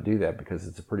know how to do that because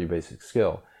it's a pretty basic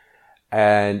skill.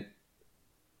 And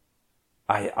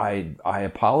I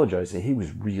apologized, and he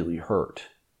was really hurt.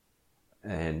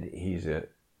 And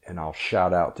and I'll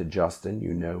shout out to Justin.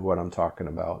 You know what I'm talking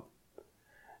about.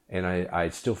 And I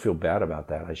still feel bad about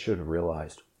that. I should have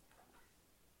realized.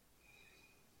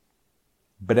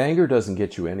 But anger doesn't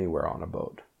get you anywhere on a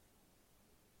boat.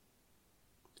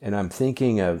 And I'm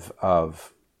thinking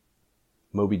of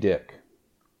Moby Dick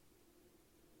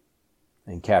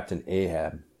and Captain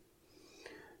Ahab,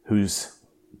 who's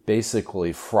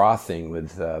basically frothing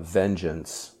with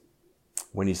vengeance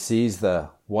when he sees the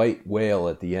white whale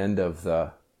at the end of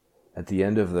the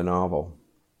novel.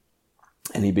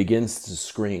 And he begins to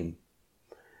scream.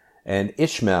 And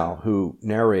Ishmael, who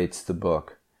narrates the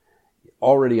book,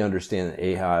 already understands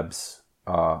Ahab's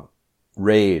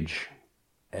rage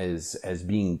as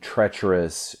being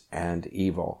treacherous and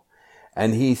evil.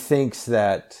 And he thinks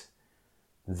that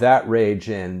rage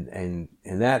and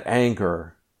that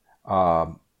anger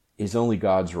is only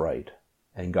God's right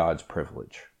and God's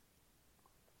privilege.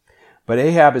 But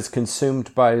Ahab is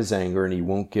consumed by his anger, and he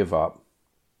won't give up,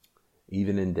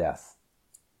 even in death.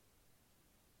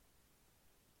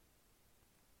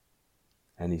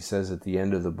 And he says at the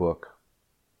end of the book,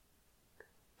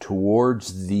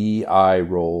 towards thee I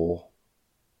roll,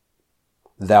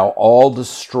 thou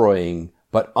all-destroying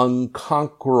but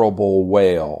unconquerable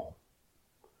whale.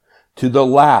 To the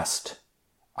last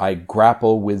I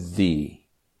grapple with thee.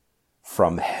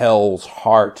 From hell's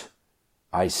heart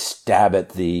I stab at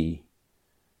thee.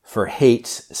 For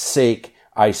hate's sake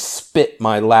I spit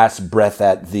my last breath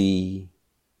at thee.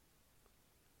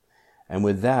 And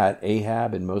with that,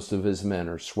 Ahab and most of his men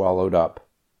are swallowed up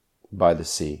by the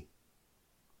sea,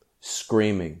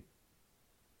 screaming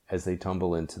as they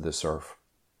tumble into the surf.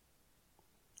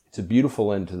 It's a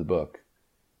beautiful end to the book.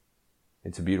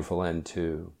 It's a beautiful end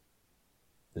to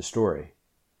the story.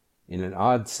 In an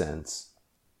odd sense,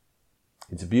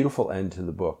 it's a beautiful end to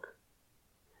the book.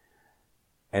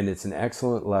 And it's an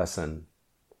excellent lesson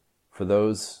for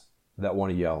those that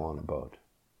want to yell on a boat.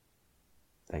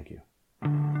 Thank you.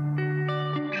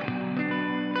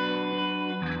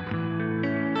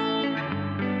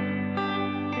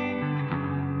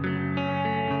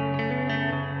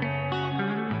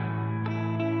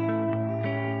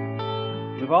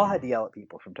 We've all had to yell at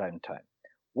people from time to time.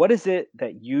 What is it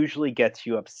that usually gets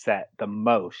you upset the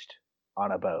most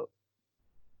on a boat?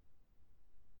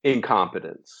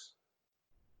 Incompetence,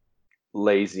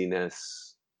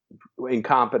 laziness.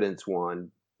 Incompetence, one.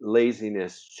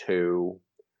 Laziness, two.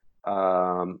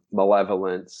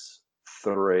 Malevolence,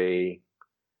 three.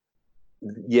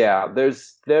 Yeah,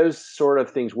 there's those sort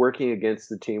of things working against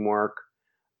the teamwork.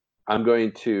 I'm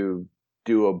going to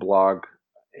do a blog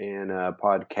and a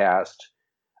podcast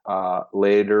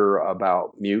later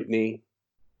about mutiny.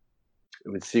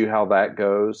 We'll see how that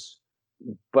goes.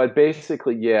 But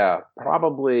basically, yeah,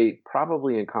 probably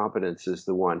incompetence is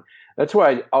the one. That's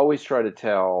why I always try to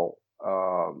tell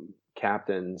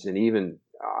captains, and even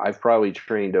I've probably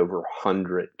trained over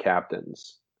 100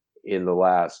 captains in the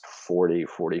last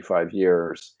 45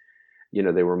 years. You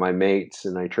know, they were my mates,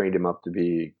 and I trained them up to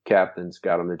be captains,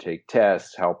 got them to take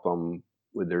tests, helped them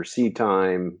with their sea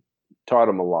time, taught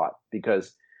them a lot,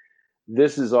 because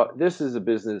this is a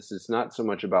business. It's not so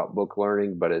much about book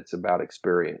learning, but it's about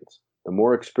experience. The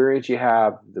more experience you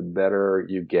have, the better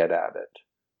you get at it,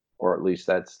 or at least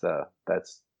that's the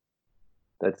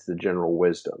general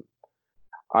wisdom.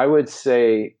 I would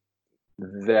say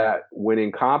that when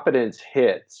incompetence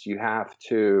hits, you have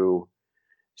to.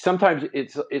 Sometimes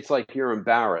it's like you're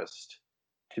embarrassed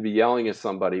to be yelling at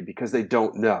somebody because they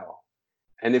don't know.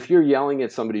 And if you're yelling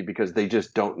at somebody because they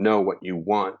just don't know what you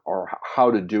want or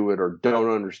how to do it or don't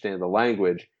understand the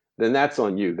language, then that's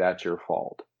on you. That's your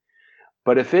fault.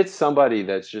 But if it's somebody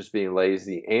that's just being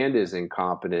lazy and is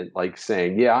incompetent, like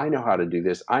saying, yeah, I know how to do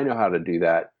this, I know how to do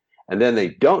that, and then they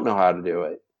don't know how to do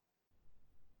it,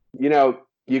 you know,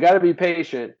 you got to be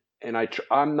patient. And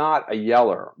I'm not a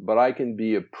yeller, but I can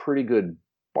be a pretty good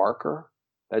barker.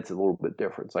 That's a little bit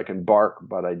different. So I can bark,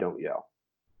 but I don't yell.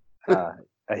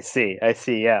 I see.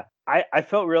 Yeah. I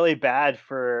felt really bad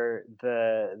for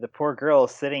the poor girl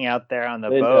sitting out there on the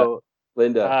boat.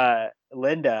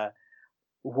 Linda,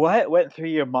 what went through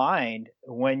your mind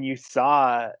when you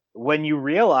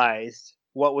realized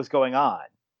what was going on?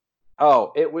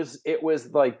 Oh, it was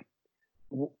like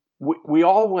we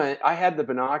all went. I had the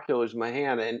binoculars in my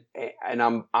hand, and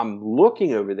I'm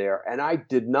looking over there, and I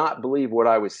did not believe what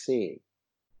I was seeing.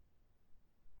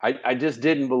 I just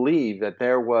didn't believe that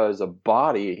there was a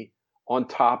body on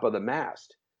top of the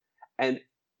mast. And,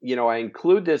 you know, I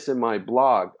include this in my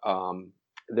blog.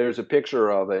 There's a picture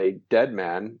of a dead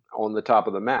man on the top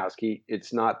of the mast.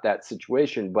 It's not that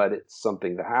situation, but it's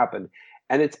something that happened.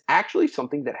 And it's actually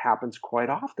something that happens quite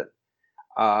often.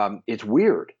 It's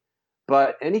weird.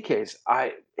 But in any case,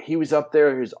 he was up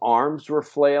there. His arms were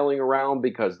flailing around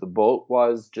because the boat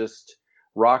was just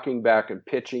rocking back and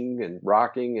pitching and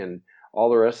rocking and all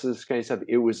the rest of this kind of stuff.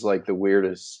 It was like the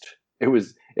weirdest. It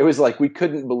was like we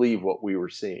couldn't believe what we were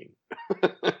seeing.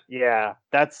 Yeah,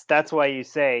 that's why you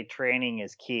say training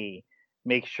is key.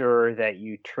 Make sure that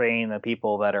you train the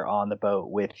people that are on the boat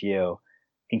with you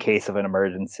in case of an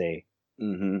emergency.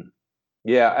 Mm-hmm.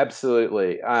 Yeah,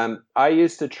 absolutely. I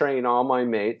used to train all my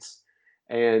mates,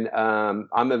 and I'm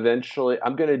going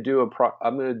to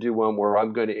do one where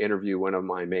I'm going to interview one of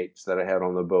my mates that I had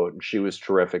on the boat, and she was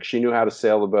terrific. She knew how to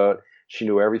sail the boat. She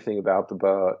knew everything about the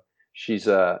boat. She was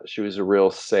a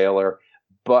real sailor.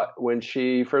 But when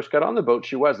she first got on the boat,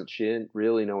 she wasn't. She didn't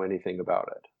really know anything about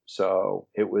it. So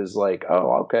it was like,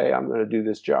 oh, okay, I'm going to do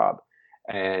this job.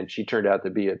 And she turned out to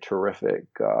be a terrific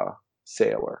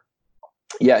sailor.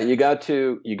 Yeah, you got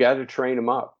to train them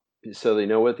up so they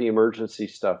know what the emergency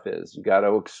stuff is. You got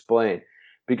to explain,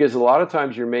 because a lot of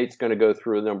times your mate's going to go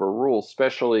through a number of rules,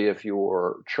 especially if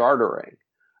you're chartering.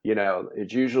 You know,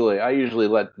 I usually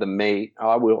let the mate.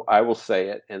 I will say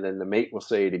it, and then the mate will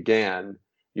say it again.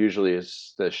 Usually,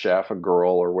 it's the chef, a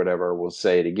girl or whatever, will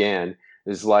say it again.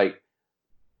 It's like,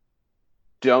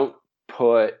 don't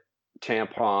put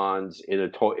tampons in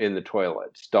the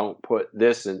toilets. Don't put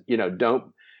this in. You know,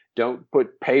 don't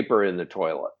put paper in the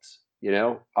toilets. You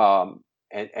know,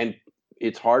 and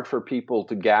it's hard for people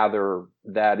to gather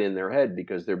that in their head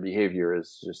because their behavior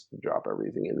is just to drop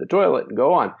everything in the toilet and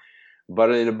go on.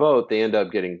 But in a boat, they end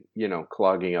up getting, you know,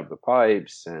 clogging up the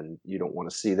pipes, and you don't want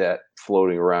to see that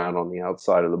floating around on the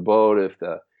outside of the boat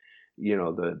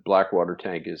the Blackwater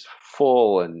tank is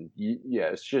full, and yeah,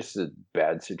 it's just a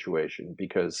bad situation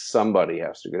because somebody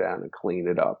has to go down and clean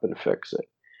it up and fix it,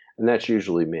 and that's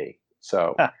usually me.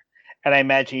 So, and I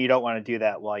imagine you don't want to do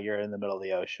that while you're in the middle of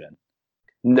the ocean.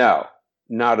 No,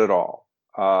 not at all.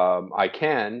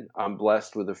 I'm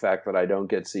blessed with the fact that I don't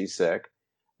get seasick,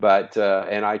 but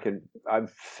and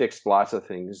I've fixed lots of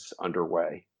things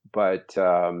underway, but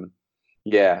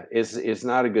yeah, it's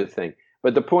not a good thing.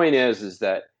 But the point is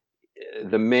that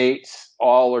the mates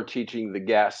all are teaching the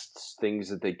guests things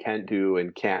that they can do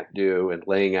and can't do and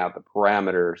laying out the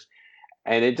parameters.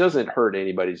 And it doesn't hurt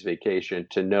anybody's vacation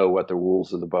to know what the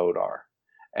rules of the boat are.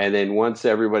 And then once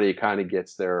everybody kind of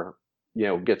gets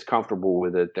gets comfortable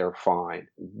with it, they're fine.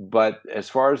 But as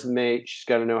far as the mate,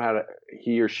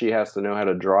 he or she has to know how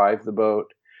to drive the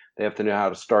boat. They have to know how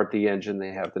to start the engine.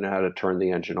 They have to know how to turn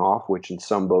the engine off, which in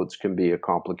some boats can be a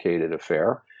complicated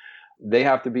affair. They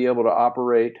have to be able to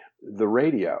operate the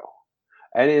radio.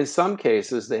 And in some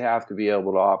cases, they have to be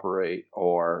able to operate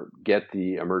or get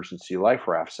the emergency life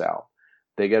rafts out.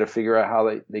 They got to figure out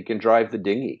how they can drive the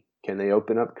dinghy. Can they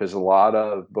open up? Because a lot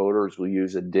of boaters will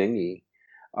use a dinghy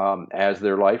as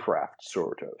their life raft,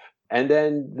 sort of. And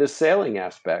then the sailing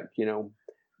aspect,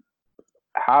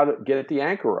 how to get the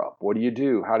anchor up. What do you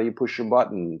do? How do you push a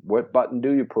button? What button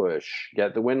do you push?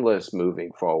 Get the windlass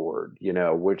moving forward.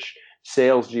 Which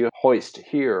sails do you hoist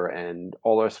here and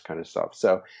all this kind of stuff.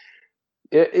 So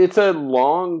it's a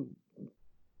long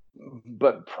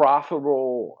but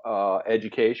profitable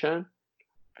education,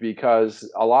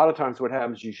 because a lot of times what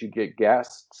happens, you should get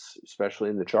guests,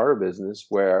 especially in the charter business,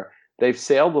 where they've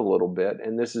sailed a little bit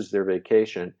and this is their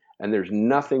vacation, and there's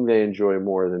nothing they enjoy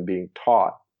more than being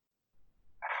taught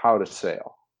how to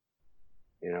sail,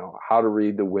 how to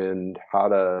read the wind, how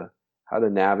to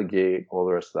navigate, all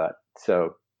the rest of that.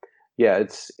 So yeah,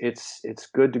 it's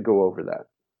good to go over that.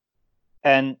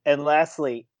 And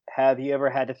lastly, have you ever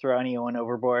had to throw anyone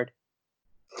overboard?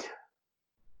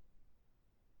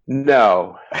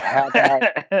 No.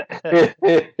 The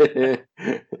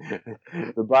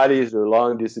bodies are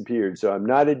long disappeared, so I'm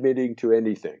not admitting to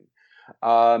anything.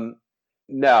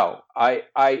 No, I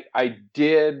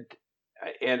did,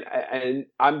 and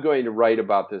I'm going to write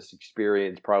about this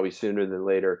experience probably sooner than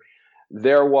later.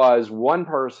 There was one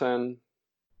person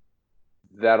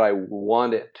that I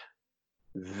wanted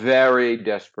very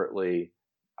desperately.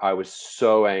 I was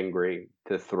so angry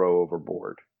to throw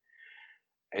overboard.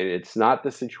 And it's not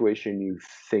the situation you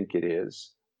think it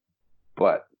is,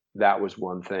 but that was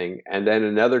one thing. And then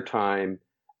another time,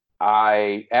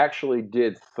 I actually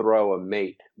did throw a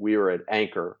mate. We were at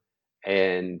anchor,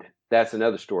 and that's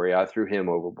another story. I threw him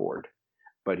overboard,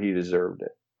 but he deserved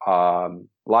it.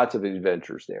 Lots of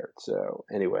adventures there. So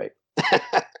anyway.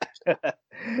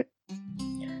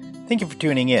 Thank you for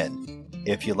tuning in.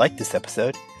 If you like this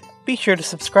episode, be sure to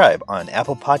subscribe on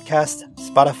Apple Podcasts,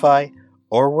 Spotify,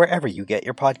 or wherever you get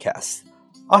your podcasts.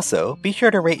 Also, be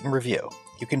sure to rate and review.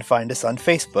 You can find us on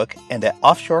Facebook and at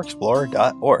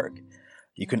offshoreexplorer.org.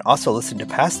 You can also listen to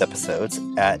past episodes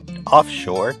at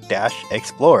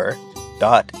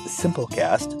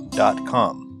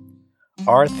offshore-explorer.simplecast.com.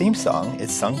 Our theme song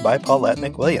is sung by Paulette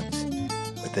McWilliams,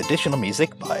 with additional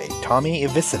music by Tommy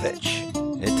Ivisevich.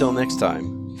 Until next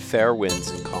time, fair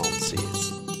winds and calm seas.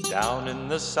 Down in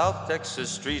the South Texas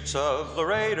streets of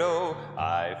Laredo,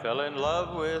 I fell in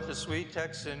love with a sweet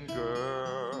Texan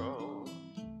girl.